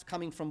attacks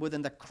coming from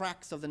within the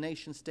cracks of the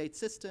nation-state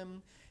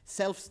system,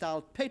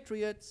 self-styled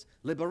patriots,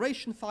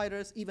 liberation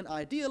fighters, even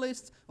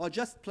idealists, or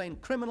just plain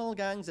criminal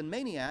gangs and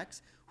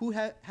maniacs who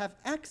have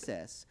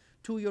access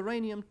to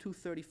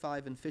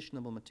uranium-235 and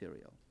fissionable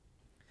material.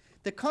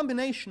 The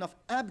combination of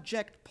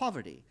abject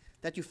poverty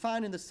that you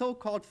find in the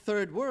so-called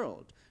Third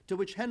World, to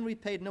which Henry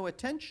paid no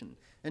attention,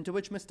 and to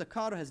which Mr.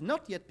 Carter has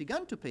not yet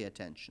begun to pay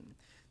attention,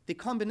 the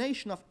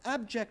combination of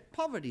abject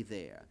poverty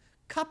there,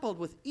 coupled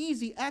with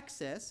easy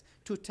access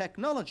to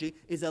technology,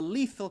 is a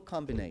lethal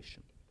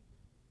combination.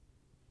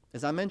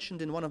 As I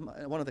mentioned in one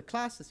of the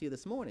classes here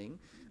this morning,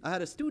 I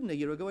had a student a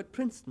year ago at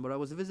Princeton where I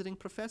was a visiting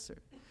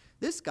professor.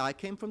 This guy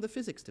came from the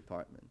physics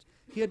department.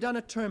 He had done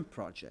a term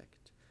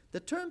project. The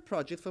term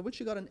project for which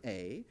he got an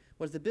A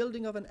was the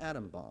building of an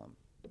atom bomb,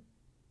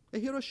 a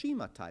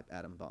Hiroshima-type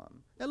atom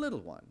bomb, a little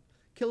one,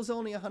 kills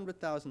only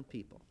 100,000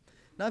 people.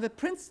 Now, if a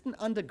Princeton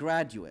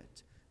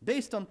undergraduate,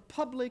 based on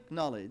public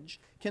knowledge,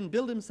 can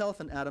build himself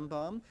an atom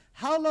bomb,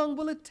 how long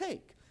will it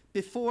take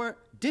before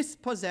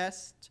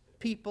dispossessed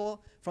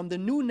people from the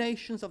new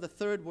nations of the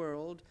Third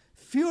World,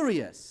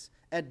 furious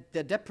at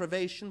the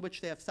deprivation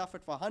which they have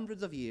suffered for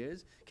hundreds of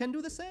years, can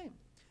do the same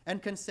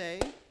and can say,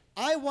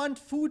 I want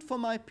food for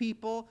my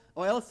people,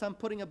 or else I'm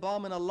putting a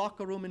bomb in a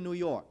locker room in New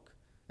York,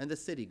 and the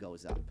city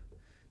goes up.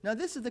 Now,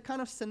 this is the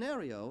kind of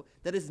scenario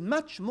that is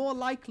much more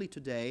likely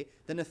today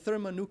than a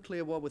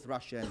thermonuclear war with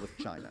Russia and with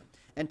China.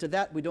 And to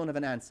that, we don't have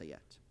an answer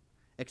yet,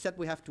 except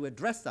we have to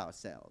address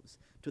ourselves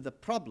to the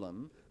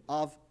problem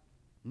of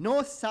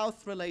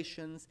North-South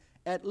relations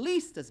at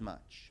least as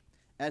much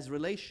as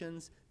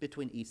relations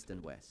between East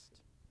and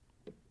West.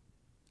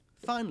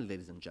 Finally,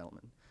 ladies and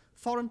gentlemen,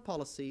 foreign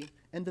policy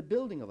and the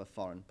building of a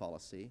foreign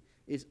policy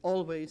is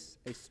always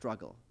a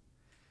struggle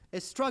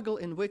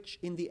in which,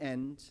 in the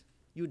end,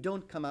 you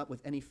don't come out with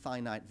any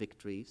finite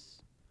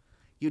victories.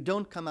 You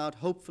don't come out,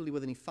 hopefully,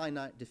 with any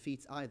finite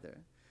defeats either.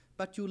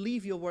 But you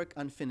leave your work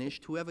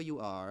unfinished, whoever you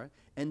are,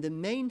 and the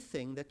main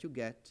thing that you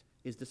get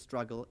is the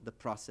struggle, the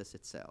process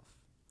itself.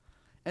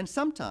 And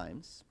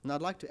sometimes, and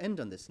I'd like to end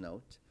on this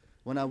note,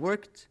 when I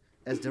worked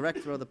as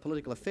director of the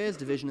Political Affairs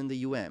Division in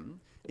the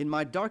UM, in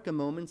my darker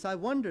moments, I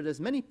wondered,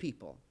 as many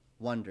people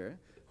wonder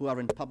who are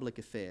in public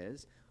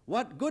affairs,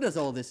 what good does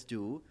all this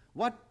do?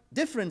 What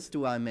difference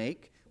do I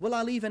make? Will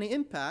I leave any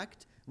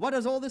impact? What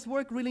does all this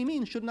work really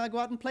mean? Shouldn't I go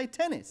out and play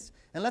tennis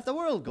and let the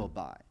world go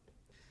by?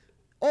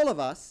 All of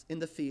us in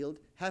the field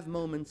have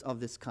moments of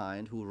this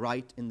kind who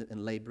write and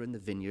labor in the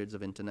vineyards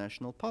of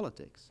international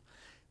politics.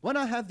 When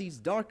I have these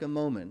darker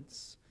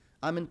moments,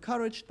 I'm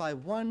encouraged by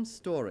one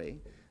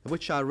story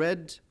which I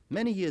read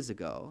many years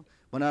ago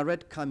when I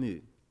read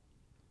Camus.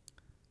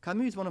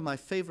 Camus is one of my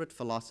favorite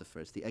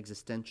philosophers, the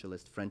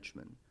existentialist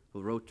Frenchman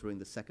who wrote during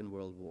the Second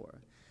World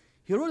War.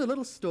 he wrote a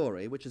little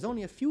story which is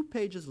only a few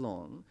pages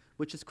long,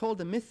 which is called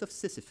The Myth of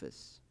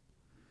Sisyphus.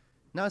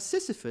 Now,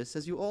 Sisyphus,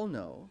 as you all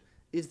know,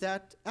 is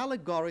that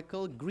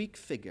allegorical Greek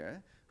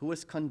figure who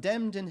was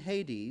condemned in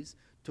Hades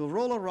to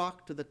roll a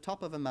rock to the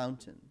top of a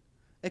mountain,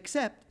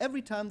 except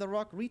every time the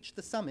rock reached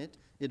the summit,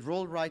 it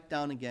rolled right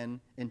down again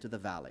into the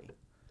valley.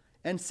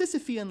 And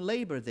Sisyphean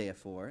labor,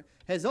 therefore,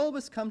 has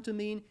always come to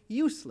mean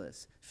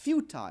useless,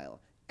 futile,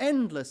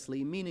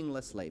 endlessly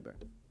meaningless labor.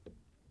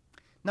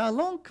 Now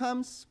along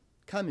comes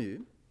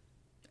Camus,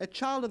 a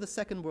child of the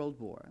Second World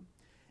War,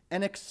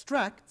 and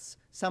extracts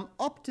some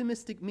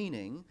optimistic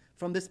meaning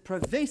from this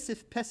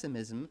pervasive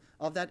pessimism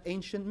of that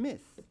ancient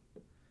myth.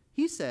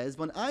 He says,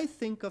 when I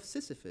think of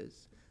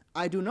Sisyphus,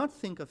 I do not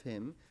think of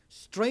him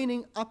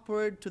straining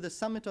upward to the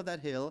summit of that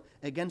hill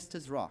against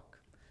his rock.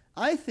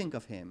 I think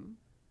of him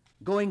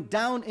going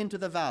down into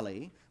the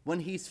valley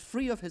when he's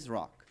free of his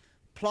rock,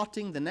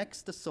 plotting the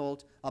next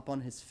assault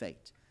upon his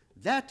fate.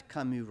 That,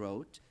 Camus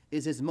wrote,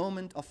 is his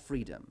moment of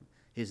freedom,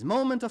 his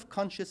moment of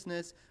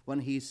consciousness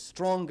when he's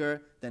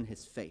stronger than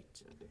his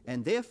fate.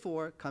 And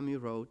therefore, Camus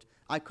wrote,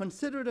 I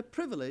consider it a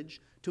privilege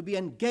to be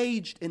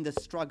engaged in the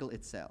struggle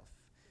itself.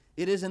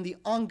 It is in the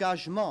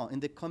engagement, in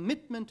the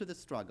commitment to the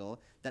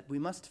struggle, that we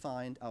must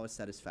find our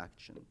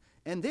satisfaction.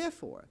 And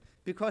therefore,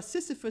 because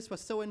Sisyphus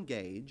was so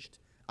engaged,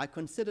 I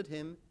considered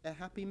him a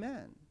happy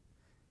man.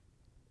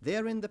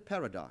 Therein the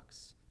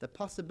paradox, the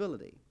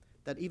possibility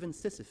that even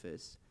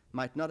Sisyphus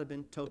might not have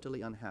been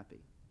totally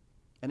unhappy.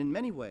 And in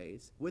many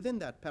ways, within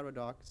that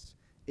paradox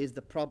is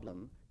the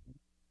problem